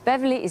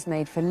 Beverley is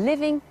made for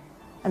living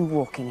and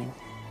walking in."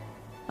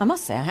 I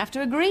must say I have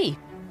to agree.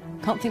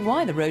 Can't think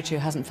why the roadshow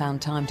hasn't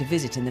found time to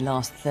visit in the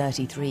last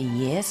 33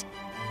 years.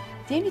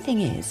 The only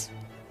thing is,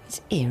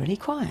 it's eerily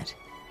quiet.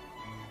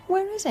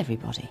 Where is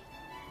everybody?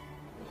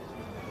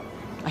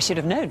 I should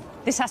have known.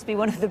 This has to be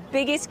one of the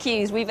biggest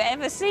queues we've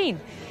ever seen.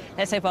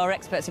 Let's hope our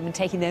experts have been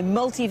taking their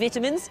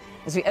multivitamins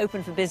as we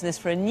open for business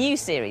for a new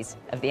series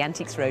of the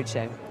Antiques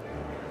Roadshow.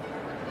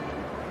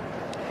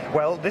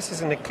 Well, this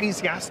is an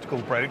ecclesiastical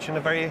brooch in a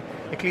very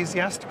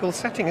ecclesiastical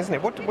setting, isn't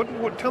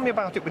it? Tell me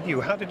about it with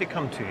you. How did it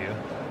come to you?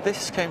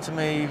 This came to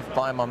me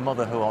by my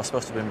mother, who I was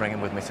supposed to have been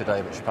bringing with me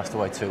today, but she passed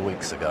away 2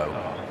 weeks ago.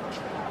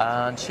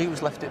 And she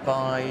was left it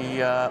by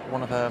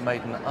one of her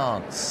maiden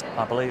aunts.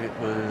 I believe it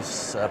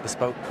was a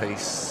bespoke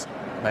piece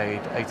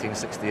made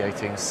 1860,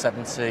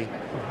 1870,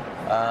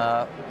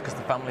 because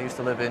the family used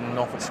to live in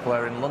Norfolk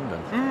Square in London.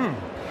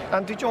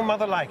 And did your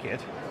mother like it?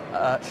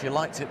 She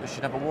liked it, but she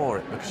never wore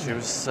it because she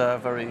was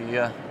very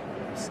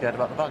scared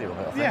about the value of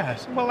it, I think.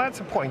 Yes, well,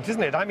 that's a point,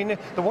 isn't it? I mean,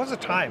 there was a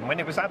time when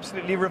it was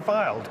absolutely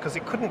reviled because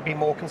it couldn't be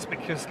more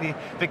conspicuously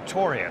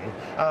Victorian.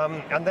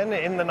 And then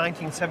in the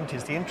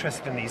 1970s, the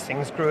interest in these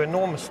things grew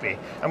enormously,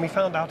 and we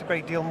found out a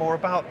great deal more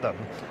about them.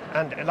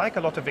 And like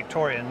a lot of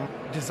Victorian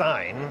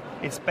design,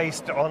 it's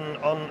based on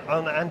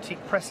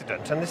antique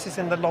precedent, and this is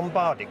in the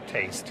Lombardic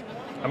taste.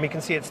 And we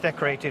can see it's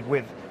decorated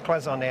with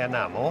cloisonné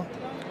enamel,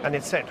 and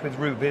it's set with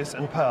rubies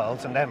and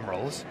pearls and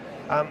emeralds.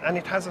 And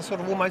it has a sort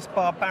of almost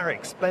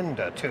barbaric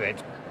splendour to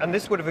it. And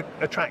this would have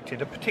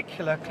attracted a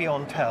particular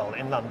clientele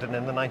in London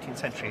in the 19th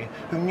century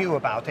who knew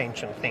about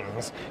ancient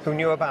things, who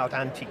knew about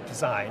antique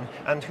design,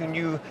 and who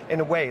knew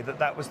in a way that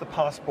that was the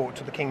passport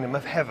to the kingdom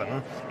of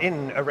heaven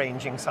in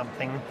arranging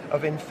something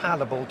of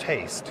infallible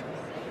taste.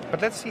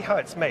 But let's see how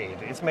it's made.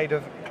 It's made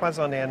of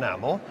cloisonné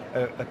enamel.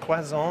 A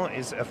cloison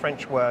is a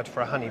French word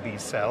for a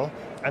honeybee's cell,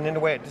 and in a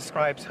way it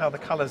describes how the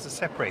colours are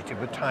separated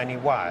with tiny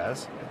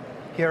wires.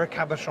 Here are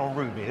cabochon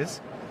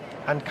rubies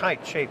and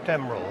kite-shaped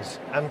emeralds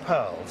and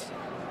pearls.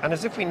 And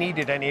as if we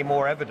needed any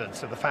more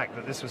evidence of the fact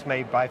that this was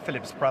made by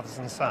Philip's brothers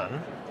and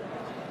son,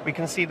 we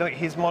can see that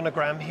his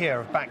monogram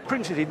here of back...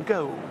 Printed in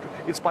gold.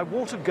 It's by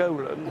Walter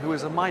Golan, who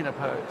is a minor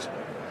poet.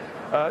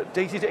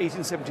 Dated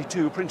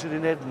 1872, printed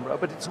in Edinburgh,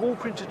 but it's all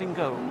printed in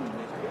gold.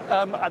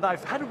 And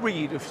I've had a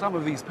read of some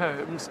of these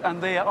poems,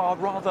 and they are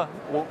rather,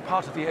 or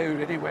part of the ode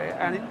anyway,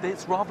 and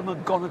it's rather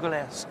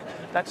McGonagall-esque.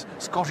 That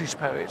Scottish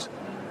poet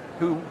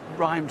who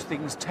rhymed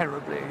things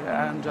terribly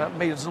and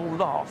made us all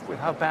laugh with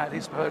how bad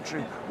his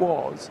poetry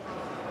was.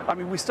 I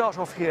mean, we start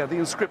off here, the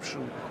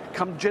inscription,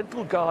 "Come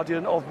gentle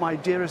guardian of my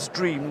dearest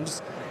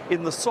dreams,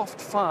 in the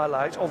soft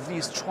firelight of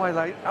these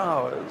twilight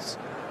hours.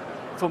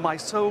 For my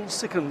soul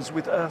sickens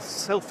with earth's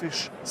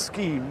selfish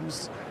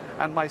schemes,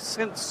 and my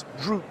sense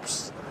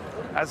droops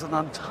as an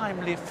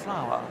untimely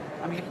flower."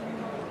 I mean,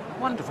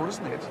 wonderful,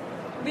 isn't it?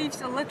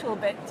 Leaves a little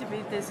bit to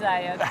be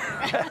desired.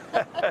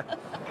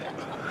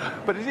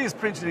 But it is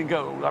printed in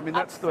gold. I mean,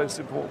 that's the most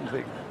important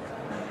thing.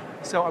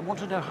 So I want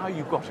to know how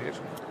you got it.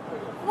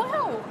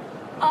 Well,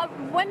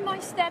 when my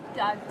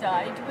stepdad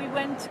died, we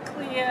went to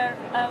clear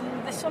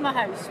the summer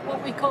house,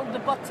 what we called the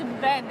bottom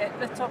ben at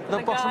the top of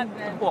the garden.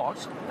 The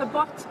what? The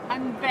bot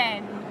and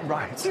ben.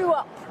 Right. 2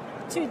 up,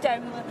 2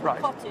 down little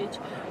Right. cottage.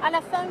 And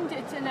I found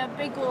it in a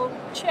big old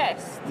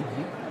chest.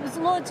 There was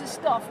loads of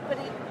stuff, but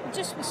it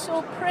just was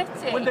so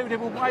pretty. Well, no,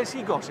 why has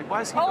he got it? Why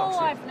has he got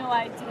it? I've no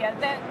idea.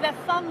 Their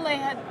family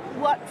had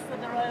worked for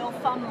the royal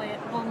family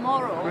at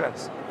Balmoral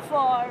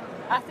for,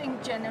 I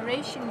think,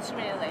 generations,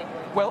 really.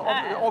 Well,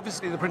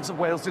 obviously the Prince of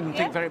Wales didn't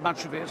think very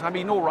much of it. I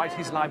mean, all right,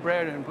 he's a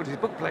librarian and put his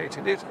bookplate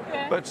in it,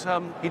 but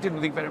he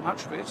didn't think very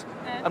much of it,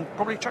 and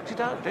probably chucked it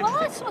out, didn't Well, you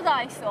think? that's what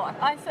I thought.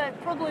 I thought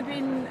it'd probably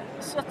been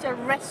sort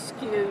of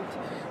rescued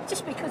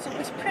just because it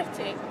was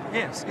pretty.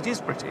 Yes, it is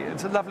pretty.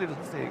 It's a lovely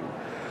little thing.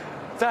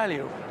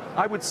 Value,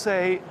 I would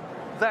say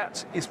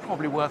that is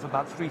probably worth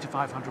about £300 to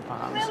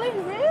 £500. Really,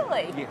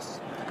 really? Yes.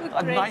 Good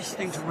A nice gracious.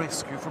 thing to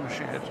rescue from a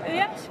shed.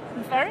 Yes,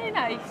 very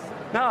nice.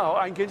 Now,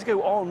 I'm going to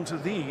go on to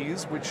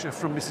these, which are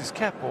from Mrs.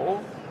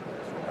 Keppel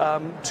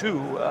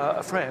to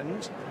a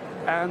friend,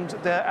 and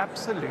they're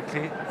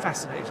absolutely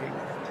fascinating.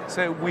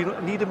 So we'll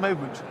need a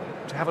moment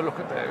to have a look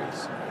at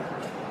those.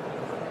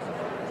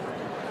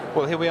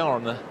 Well, here we are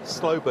on the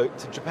slow boat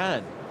to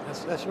Japan.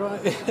 That's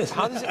right.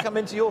 How does it come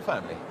into your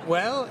family?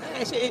 Well,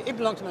 it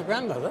belonged to my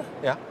grandmother.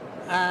 Yeah.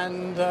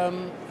 and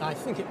I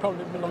think it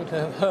probably belonged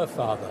to her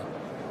father.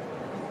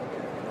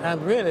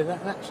 And really,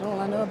 that's all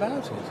I know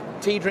about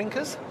it. Tea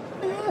drinkers?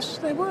 Yes,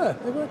 they were.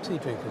 They were tea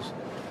drinkers.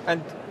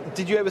 And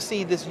did you ever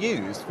see this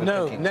used for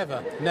No, cooking?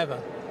 never,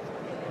 never.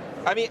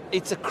 I mean,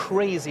 it's a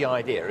crazy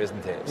idea,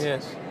 isn't it?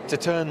 Yes. To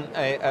turn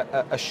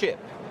a ship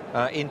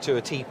into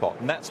a teapot,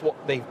 and that's what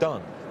they've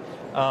done.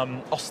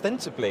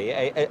 Ostensibly,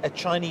 a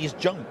Chinese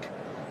junk.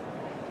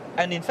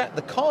 And in fact,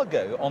 the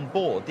cargo on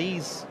board,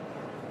 these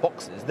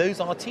boxes,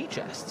 those are tea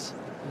chests.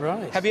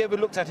 Right. Have you ever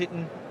looked at it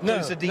in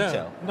closer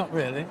detail? No, not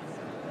really.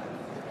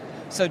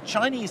 So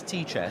Chinese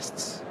tea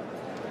chests,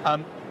 a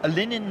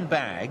linen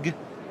bag,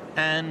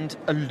 and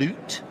a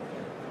lute,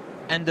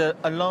 and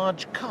a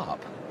large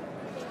carp.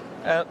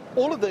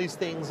 All of those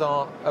things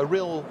are a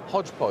real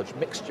hodgepodge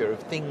mixture of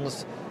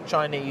things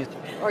Chinese.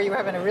 Or you were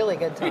having a really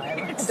good time.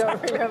 I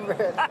don't remember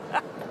it.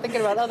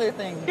 Thinking about other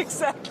things.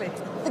 Exactly.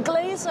 The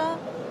glazer,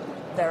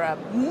 there are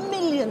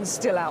millions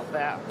still out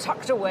there,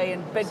 tucked away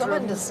in bedrooms.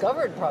 Someone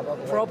discovered,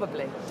 probably.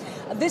 Probably.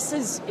 This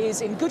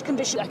is in good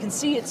condition. I can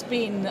see it's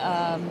been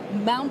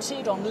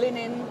mounted on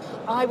linen.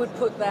 I would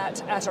put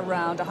that at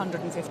around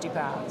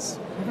 £150.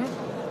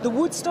 The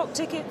Woodstock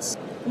tickets,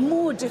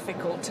 more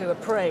difficult to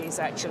appraise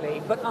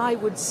actually, but I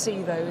would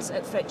see those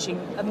at fetching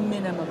a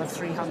minimum of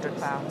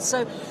 £300.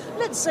 So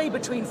let's say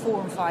between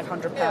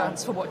 £400 and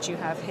 £500 for what you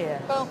have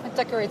here. Well, it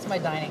decorates my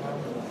dining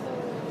room.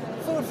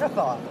 Food for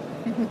thought.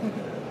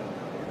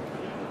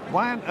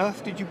 Why on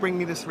earth did you bring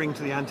me this ring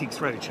to the Antiques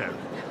Roadshow?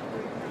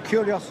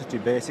 Curiosity,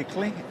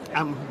 basically.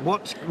 And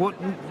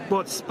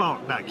what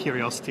sparked that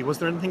curiosity? Was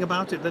there anything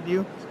about it that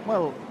you...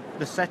 Well,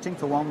 the setting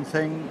for one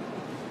thing,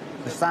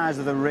 the size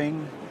of the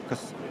ring,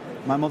 because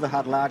my mother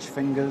had large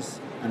fingers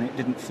and it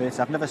didn't fit.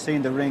 I've never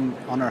seen the ring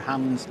on her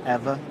hands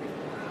ever.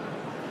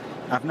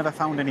 I've never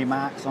found any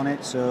marks on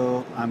it,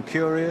 so I'm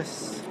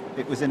curious.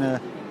 It was in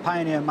a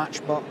Pioneer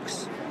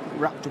matchbox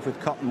wrapped up with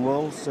cotton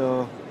wool,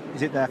 so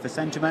is it there for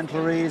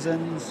sentimental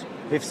reasons?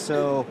 If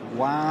so,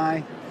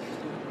 why?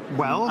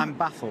 Well, I'm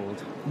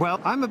baffled.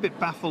 Well, I'm a bit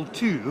baffled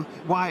too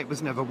why it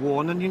was never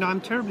worn, and I'm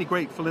terribly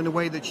grateful in a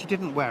way that she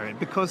didn't wear it,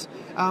 because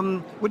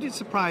would it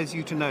surprise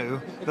you to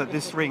know that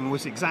this ring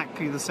was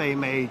exactly the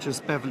same age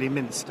as Beverley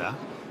Minster?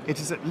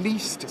 It is at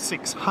least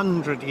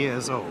 600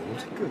 years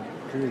old. Good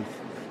grief.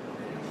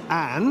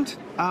 And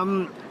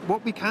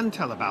what we can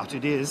tell about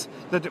it is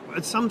that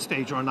at some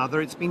stage or another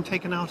it's been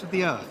taken out of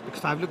the earth,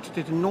 because I've looked at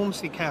it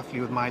enormously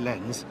carefully with my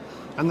lens,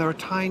 and there are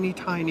tiny,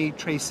 tiny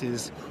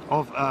traces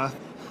of earth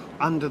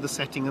under the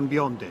setting and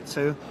beyond it.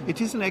 So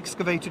it is an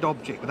excavated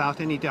object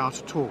without any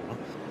doubt at all.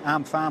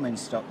 I'm farming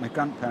stock. My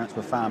grandparents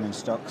were farming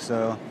stock,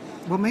 so...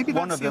 Well, maybe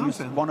that's the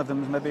answer. One of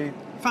them's maybe...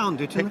 Found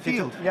it in the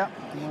field. Yeah.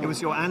 It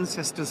was your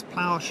ancestors'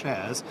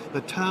 ploughshares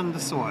that turned the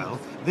soil.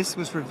 This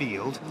was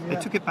revealed. Yeah.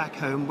 They took it back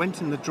home,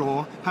 went in the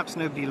drawer, perhaps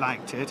nobody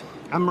liked it,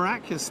 and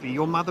miraculously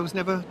your mother was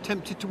never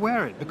tempted to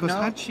wear it, because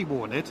had she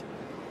worn it,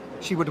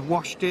 she would have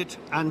washed it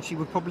and she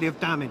would probably have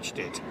damaged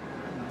it.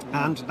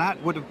 And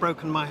that would have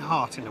broken my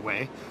heart in a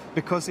way,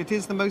 because it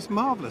is the most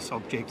marvellous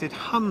object. It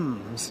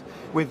hums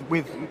with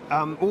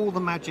all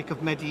the magic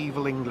of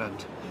medieval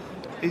England.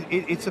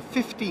 It's a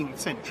 15th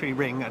century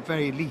ring at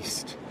very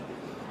least.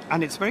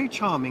 And it's very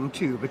charming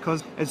too,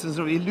 because there's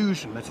an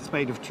illusion that it's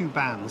made of two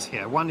bands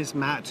here. One is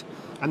matte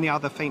and the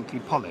other faintly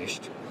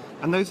polished.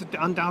 And those are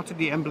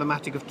undoubtedly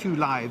emblematic of two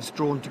lives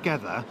drawn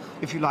together,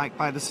 if you like,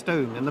 by the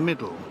stone in the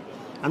middle.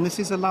 And this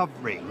is a love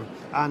ring,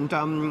 and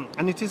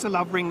it is a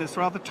love ring that's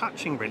rather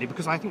touching, really,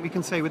 because I think we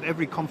can say with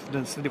every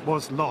confidence that it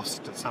was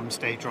lost at some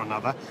stage or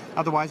another.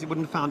 Otherwise, it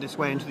wouldn't have found its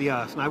way into the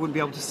earth, and I wouldn't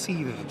be able to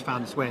see that it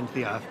found its way into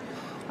the earth.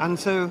 And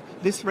so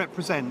this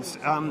represents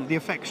the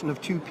affection of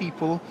two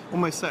people,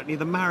 almost certainly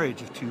the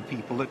marriage of two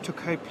people that took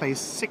place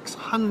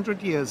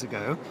 600 years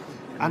ago.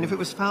 And if it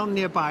was found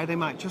nearby, they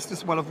might just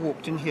as well have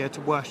walked in here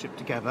to worship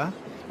together,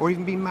 or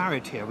even been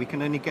married here. We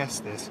can only guess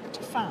this.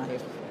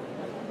 5.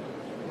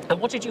 And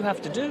what did you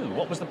have to do?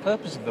 What was the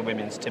purpose of the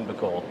Women's Timber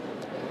Corps?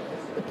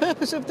 The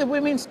purpose of the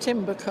Women's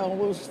Timber Corps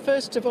was,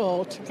 first of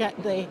all, to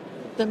get the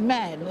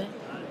men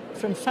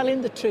from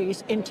felling the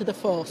trees into the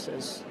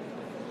forces.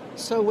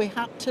 So we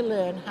had to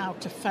learn how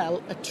to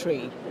fell a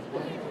tree.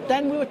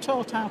 Then we were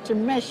taught how to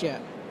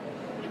measure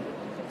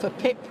for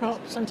pit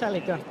props and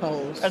telegraph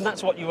poles. And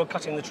that's what you were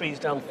cutting the trees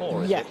down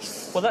for, is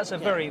yes. it? Well, that's a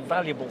very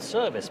valuable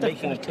service,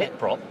 Definitely. making pit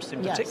props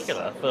in Yes.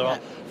 particular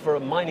for a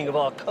mining of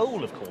our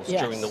coal, of course,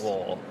 Yes. during the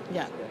war.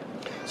 Yeah.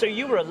 So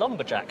you were a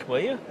lumberjack, were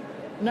you?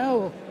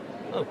 No.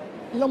 Oh.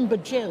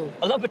 Lumberjill.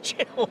 A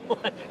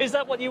lumberjill? Is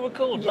that what you were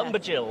called? Yes.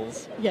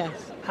 Lumberjills? Yes.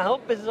 How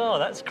bizarre.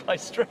 That's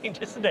quite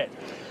strange, isn't it?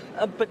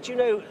 But you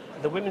know,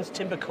 the Women's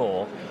Timber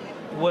Corps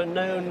were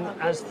known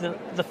as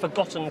the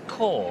Forgotten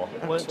Corps,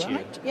 weren't That's you?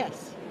 right.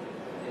 Yes.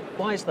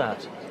 Why is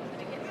that?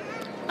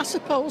 I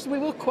suppose we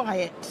were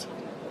quiet.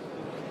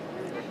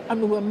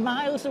 And we were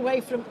miles away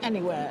from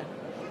anywhere.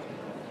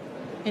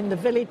 In the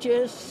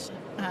villages,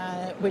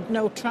 with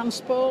no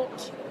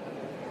transport.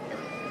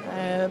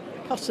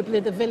 Possibly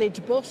the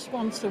village bus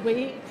once a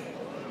week.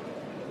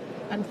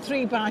 And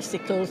 3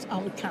 bicycles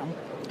on camp.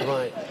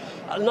 Right.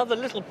 Another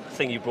little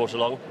thing you brought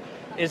along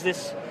is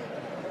this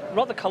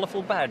rather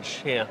colourful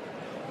badge here,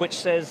 which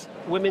says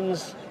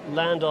Women's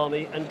Land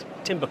Army and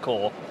Timber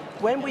Corps.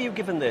 When were you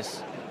given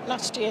this?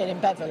 Last year in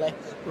Beverley.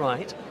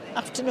 Right.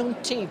 Afternoon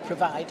tea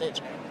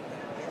provided.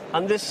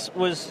 And this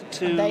was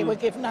to... And they were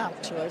given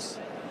out to us.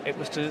 It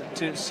was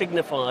to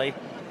signify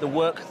the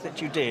work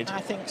that you did. I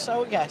think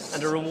so, yes.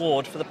 And a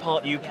reward for the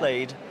part you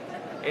played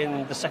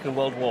in the Second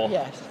World War.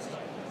 Yes.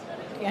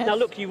 Yes. Now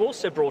look, you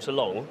also brought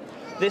along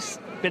this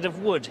bit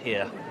of wood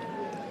here.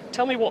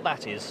 Tell me what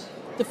that is.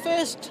 The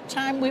first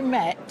time we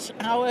met,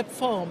 our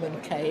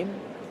foreman came.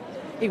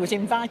 He was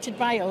invited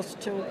by us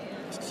to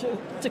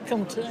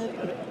come to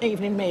the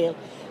evening meal,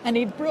 and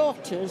he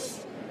brought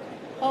us,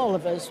 all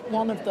of us,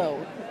 one of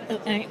those.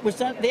 And it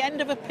was at the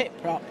end of a pit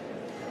prop,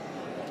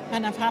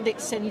 and I've had it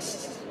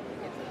since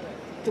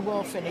the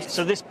war finished.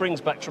 So this brings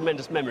back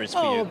tremendous memories for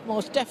you? Oh,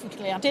 most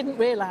definitely. I didn't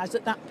realise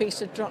that that piece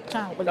had dropped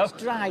out. Well, it's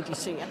dried, you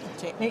see,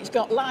 hasn't it? And it's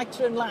got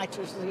lighter and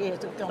lighter as the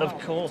years have gone on. Of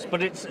course, but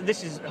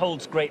this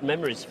holds great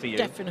memories for you.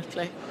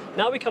 Definitely.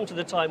 Now we come to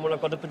the time when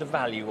I've got to put a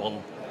value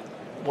on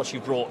what you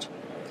brought.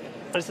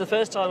 And it's the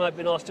first time I've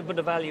been asked to put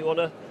a value on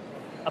a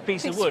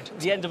piece of wood,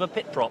 the end of a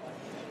pit prop.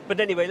 But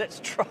anyway,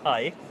 let's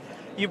try.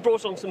 You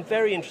brought on some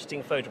very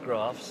interesting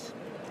photographs.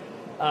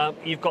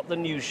 You've got the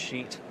news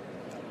sheet.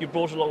 You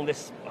brought along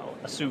this, well,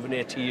 a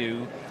souvenir to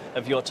you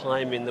of your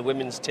time in the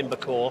Women's Timber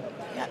Corps.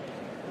 Yeah.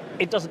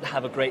 It doesn't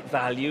have a great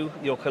value,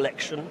 your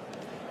collection,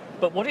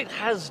 but what it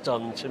has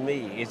done to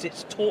me is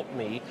it's taught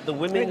me the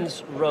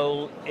women's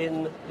role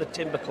in the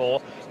Timber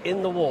Corps,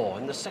 in the war,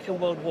 in the Second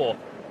World War.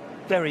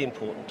 Very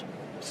important.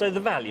 So the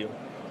value,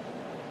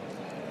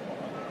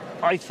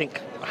 I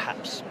think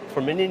perhaps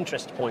from an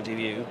interest point of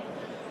view,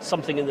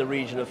 something in the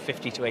region of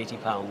 £50 to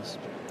 £80.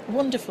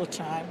 Wonderful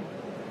time,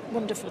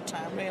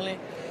 really.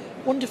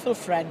 Wonderful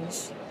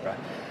friends. Right.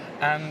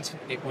 And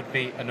it would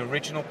be an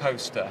original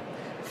poster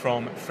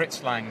from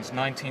Fritz Lang's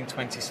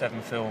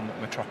 1927 film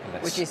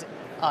Metropolis. Which is,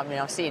 I mean,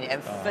 I've seen it,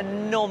 a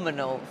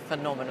phenomenal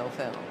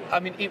film. I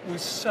mean, it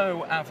was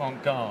so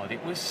avant-garde,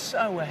 it was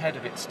so ahead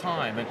of its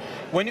time, and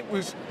when it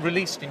was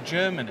released in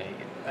Germany,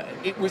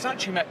 it was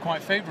actually met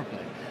quite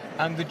favourably.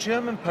 And the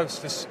German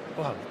posters,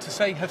 well, to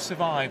say have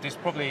survived is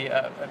probably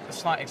a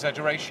slight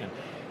exaggeration.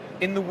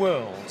 In the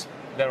world,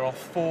 there are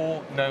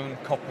 4 known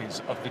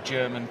copies of the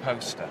German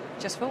poster.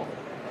 Just 4?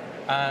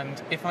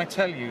 And if I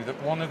tell you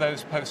that one of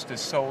those posters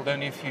sold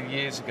only a few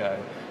years ago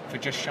for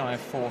just shy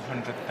of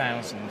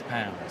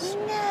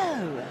 £400,000.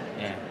 No!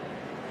 Yeah.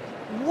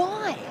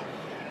 Why?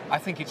 I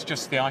think it's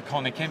just the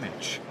iconic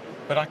image.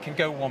 But I can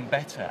go one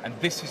better, and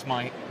this is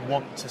my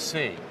want to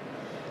see.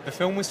 The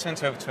film was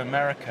sent over to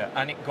America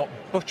and it got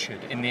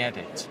butchered in the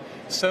edit.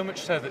 So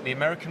much so that the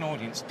American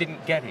audience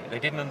didn't get it, they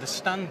didn't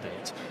understand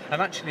it.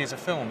 And actually as a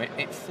film,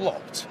 it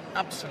flopped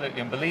absolutely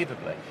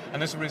unbelievably.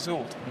 And as a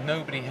result,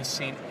 nobody has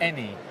seen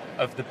any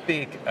of the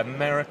big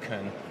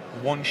American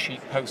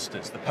one-sheet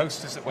posters, the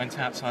posters that went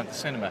outside the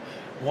cinema.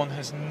 One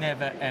has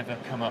never, ever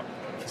come up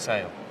for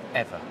sale,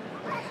 ever.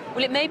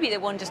 Well, it may be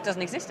that one just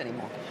doesn't exist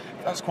anymore.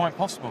 That's quite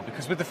possible,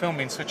 because with the film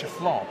being such a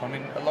flop, I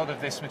mean, a lot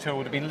of this material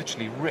would have been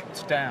literally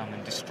ripped down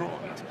and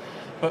destroyed.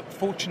 But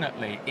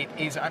fortunately, it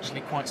is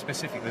actually quite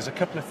specific. There's a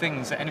couple of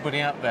things that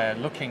anybody out there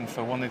looking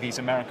for one of these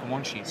American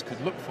one-sheets could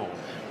look for,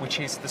 which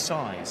is the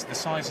size. The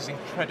size is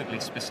incredibly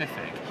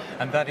specific,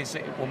 and that is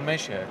that it will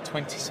measure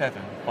 27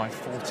 by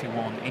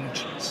 41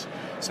 inches.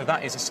 So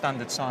that is a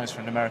standard size for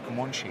an American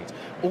one-sheet.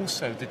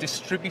 Also, the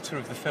distributor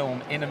of the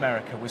film in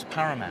America was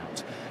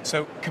Paramount.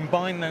 So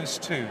combine those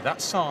two,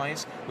 that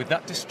size with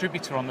that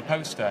distributor on the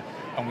poster,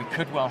 and we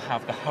could well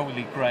have the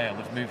holy grail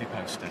of movie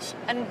posters.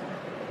 And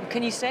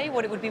can you say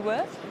what it would be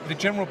worth? The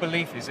general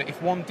belief is that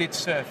if one did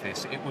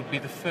surface, it would be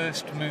the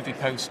first movie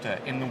poster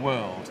in the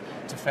world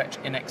to fetch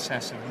in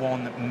excess of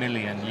 $1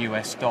 million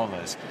US.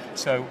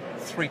 So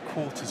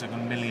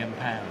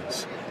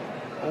 £750,000.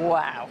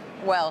 Wow.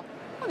 Well,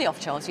 on the off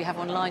chance you have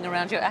one lying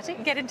around your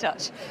attic, get in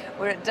touch.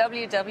 We're at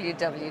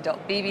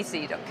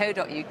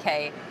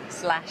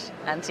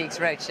www.bbc.co.uk/Antiques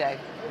Roadshow.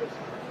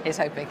 Here's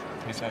hoping.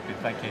 Here's hoping,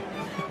 thank you.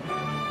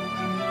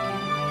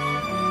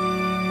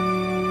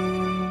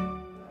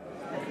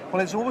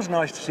 Well, it's always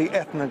nice to see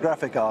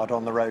ethnographic art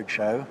on the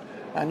roadshow,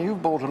 and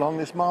you've brought along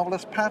this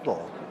marvellous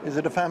paddle. Is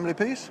it a family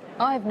piece?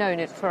 I've known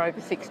it for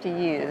over 60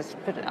 years,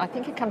 but I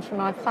think it comes from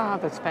my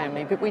father's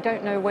family, but we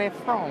don't know where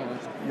from.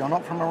 You're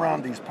not from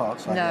around these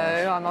parts, I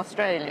guess. No, I'm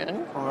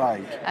Australian.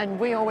 Right. And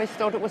we always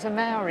thought it was a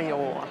Maori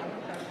oar.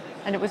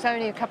 And it was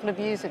only a couple of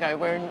years ago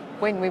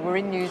when we were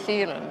in New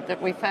Zealand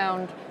that we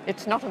found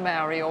it's not a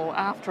Maori oar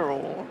after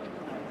all.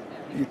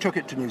 You took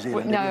it to New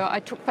Zealand, No, did you? I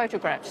took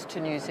photographs to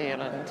New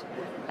Zealand,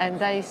 and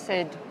they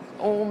said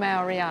all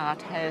Maori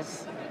art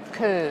has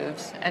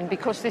curves, and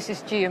because this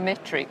is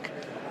geometric,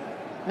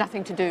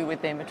 nothing to do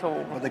with them at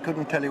all. Well, they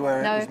couldn't tell you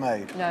where it was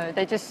made? No,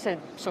 they just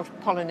said sort of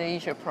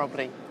Polynesia,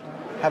 probably.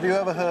 Have you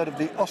ever heard of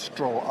the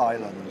Austral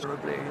Islands?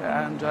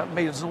 And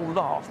made us all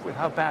laugh with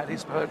how bad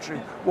his poetry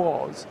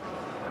was.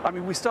 I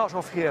mean, we start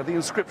off here, the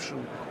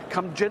inscription,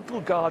 "Come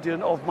gentle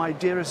guardian of my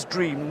dearest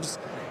dreams,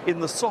 in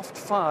the soft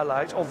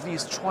firelight of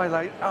these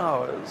twilight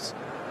hours.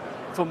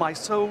 For my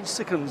soul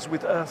sickens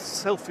with earth's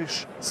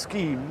selfish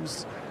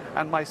schemes,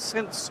 and my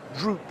sense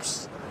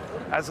droops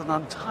as an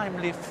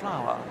untimely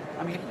flower.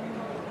 I mean,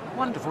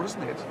 wonderful,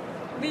 isn't it?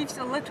 Leaves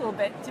a little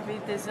bit to be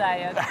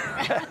desired.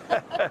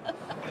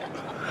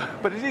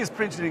 But it is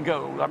printed in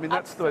gold. I mean,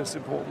 that's the most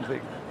important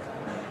thing.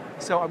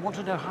 So I want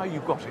to know how you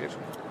got it.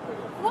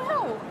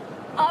 Well,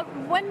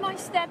 when my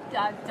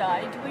stepdad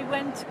died, we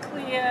went to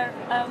clear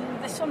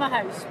the summer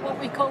house, what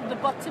we called the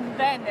Burton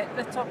Ben at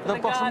the top of the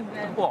garden.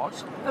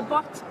 What? The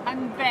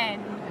Burton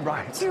Ben.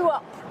 Right. 2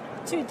 up,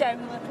 2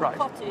 down little Right.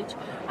 cottage.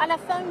 And I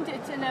found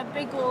it in a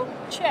big old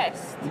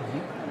chest.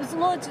 There was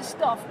loads of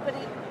stuff, but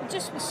it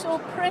just was so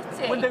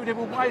pretty. Well, no,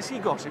 well, why has he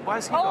got it? Why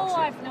has he got it? Oh,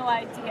 I've no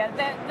idea.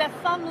 The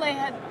family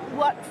had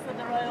worked for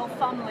the royal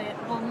family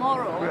at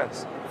Balmoral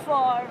Yes.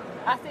 for,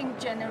 I think,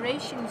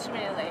 generations,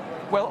 really.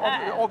 Well,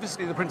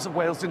 obviously the Prince of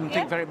Wales didn't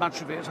think Yeah. very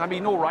much of it. I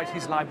mean, all right,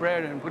 he's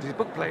librarian and put his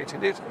bookplate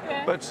in it,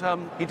 Yeah. but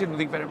he didn't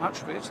think very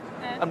much of it,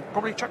 Yeah. and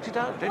probably chucked it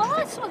out, don't Well, you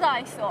think? that's what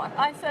I thought.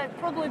 I thought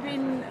probably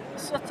been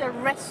sort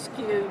of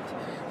rescued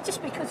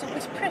just because it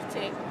was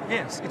pretty.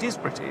 Yes, it is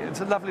pretty.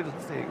 It's a lovely little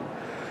thing.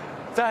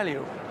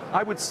 Value,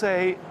 I would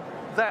say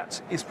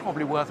that is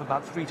probably worth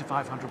about £300 to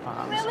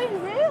 £500. Really,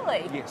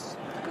 really? Yes.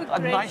 Good A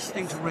nice gracious.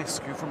 thing to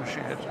rescue from a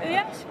shed.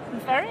 Yes,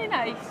 very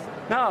nice.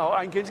 Now,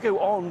 I'm going to go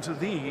on to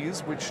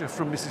these, which are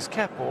from Mrs.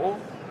 Keppel,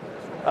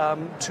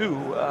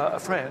 to a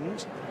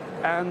friend,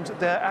 and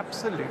they're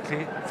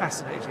absolutely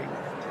fascinating.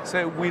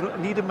 So we'll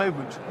need a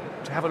moment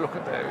to have a look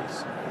at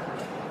those.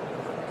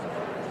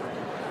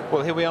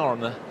 Well, here we are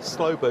on a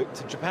slow boat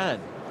to Japan.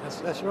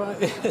 That's right.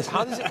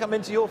 How does it come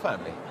into your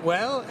family?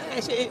 Well,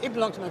 it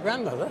belonged to my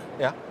grandmother.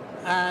 Yeah.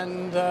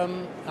 And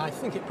I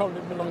think it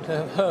probably belonged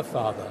to her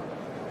father.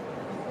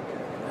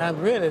 And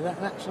really,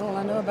 that's all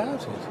I know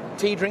about it.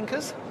 Tea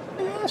drinkers?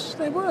 Yes,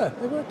 they were.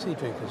 They were tea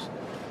drinkers.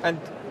 And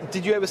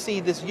did you ever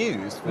see this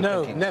used? For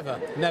No, drinking?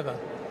 never.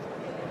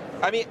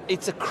 I mean,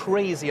 it's a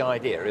crazy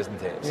idea,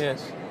 isn't it?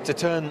 Yes. To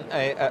turn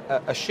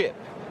a ship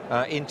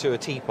into a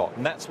teapot,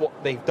 and that's what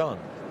they've done.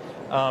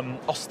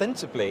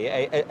 Ostensibly,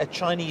 a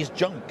Chinese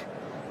junk.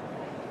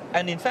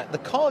 And in fact, the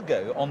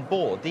cargo on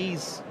board,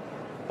 these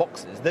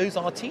boxes, those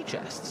are tea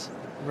chests.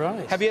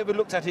 Right. Have you ever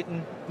looked at it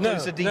in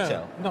closer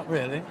detail? No, not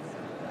really.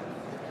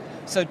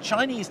 So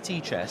Chinese tea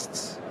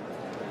chests,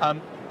 a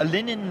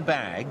linen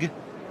bag,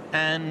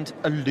 and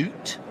a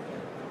lute,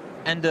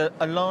 and a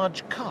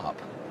large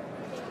carp.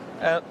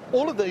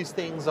 All of those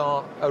things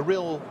are a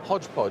real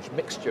hodgepodge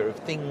mixture of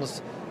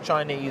things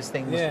Chinese,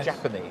 things Yes,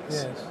 Japanese.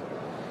 yes.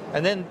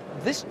 And then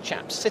this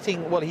chap's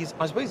sitting, well,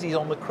 I suppose he's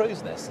on the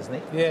crow's nest, isn't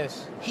he?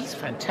 Yes. He's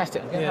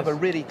fantastic. I'm going to Yes. have a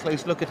really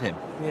close look at him.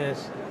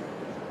 Yes.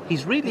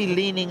 He's really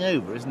leaning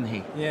over, isn't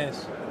he?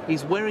 Yes.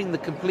 He's wearing the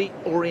complete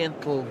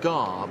Oriental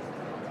garb.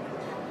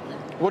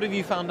 What have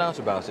you found out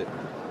about it?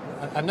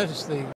 I noticed the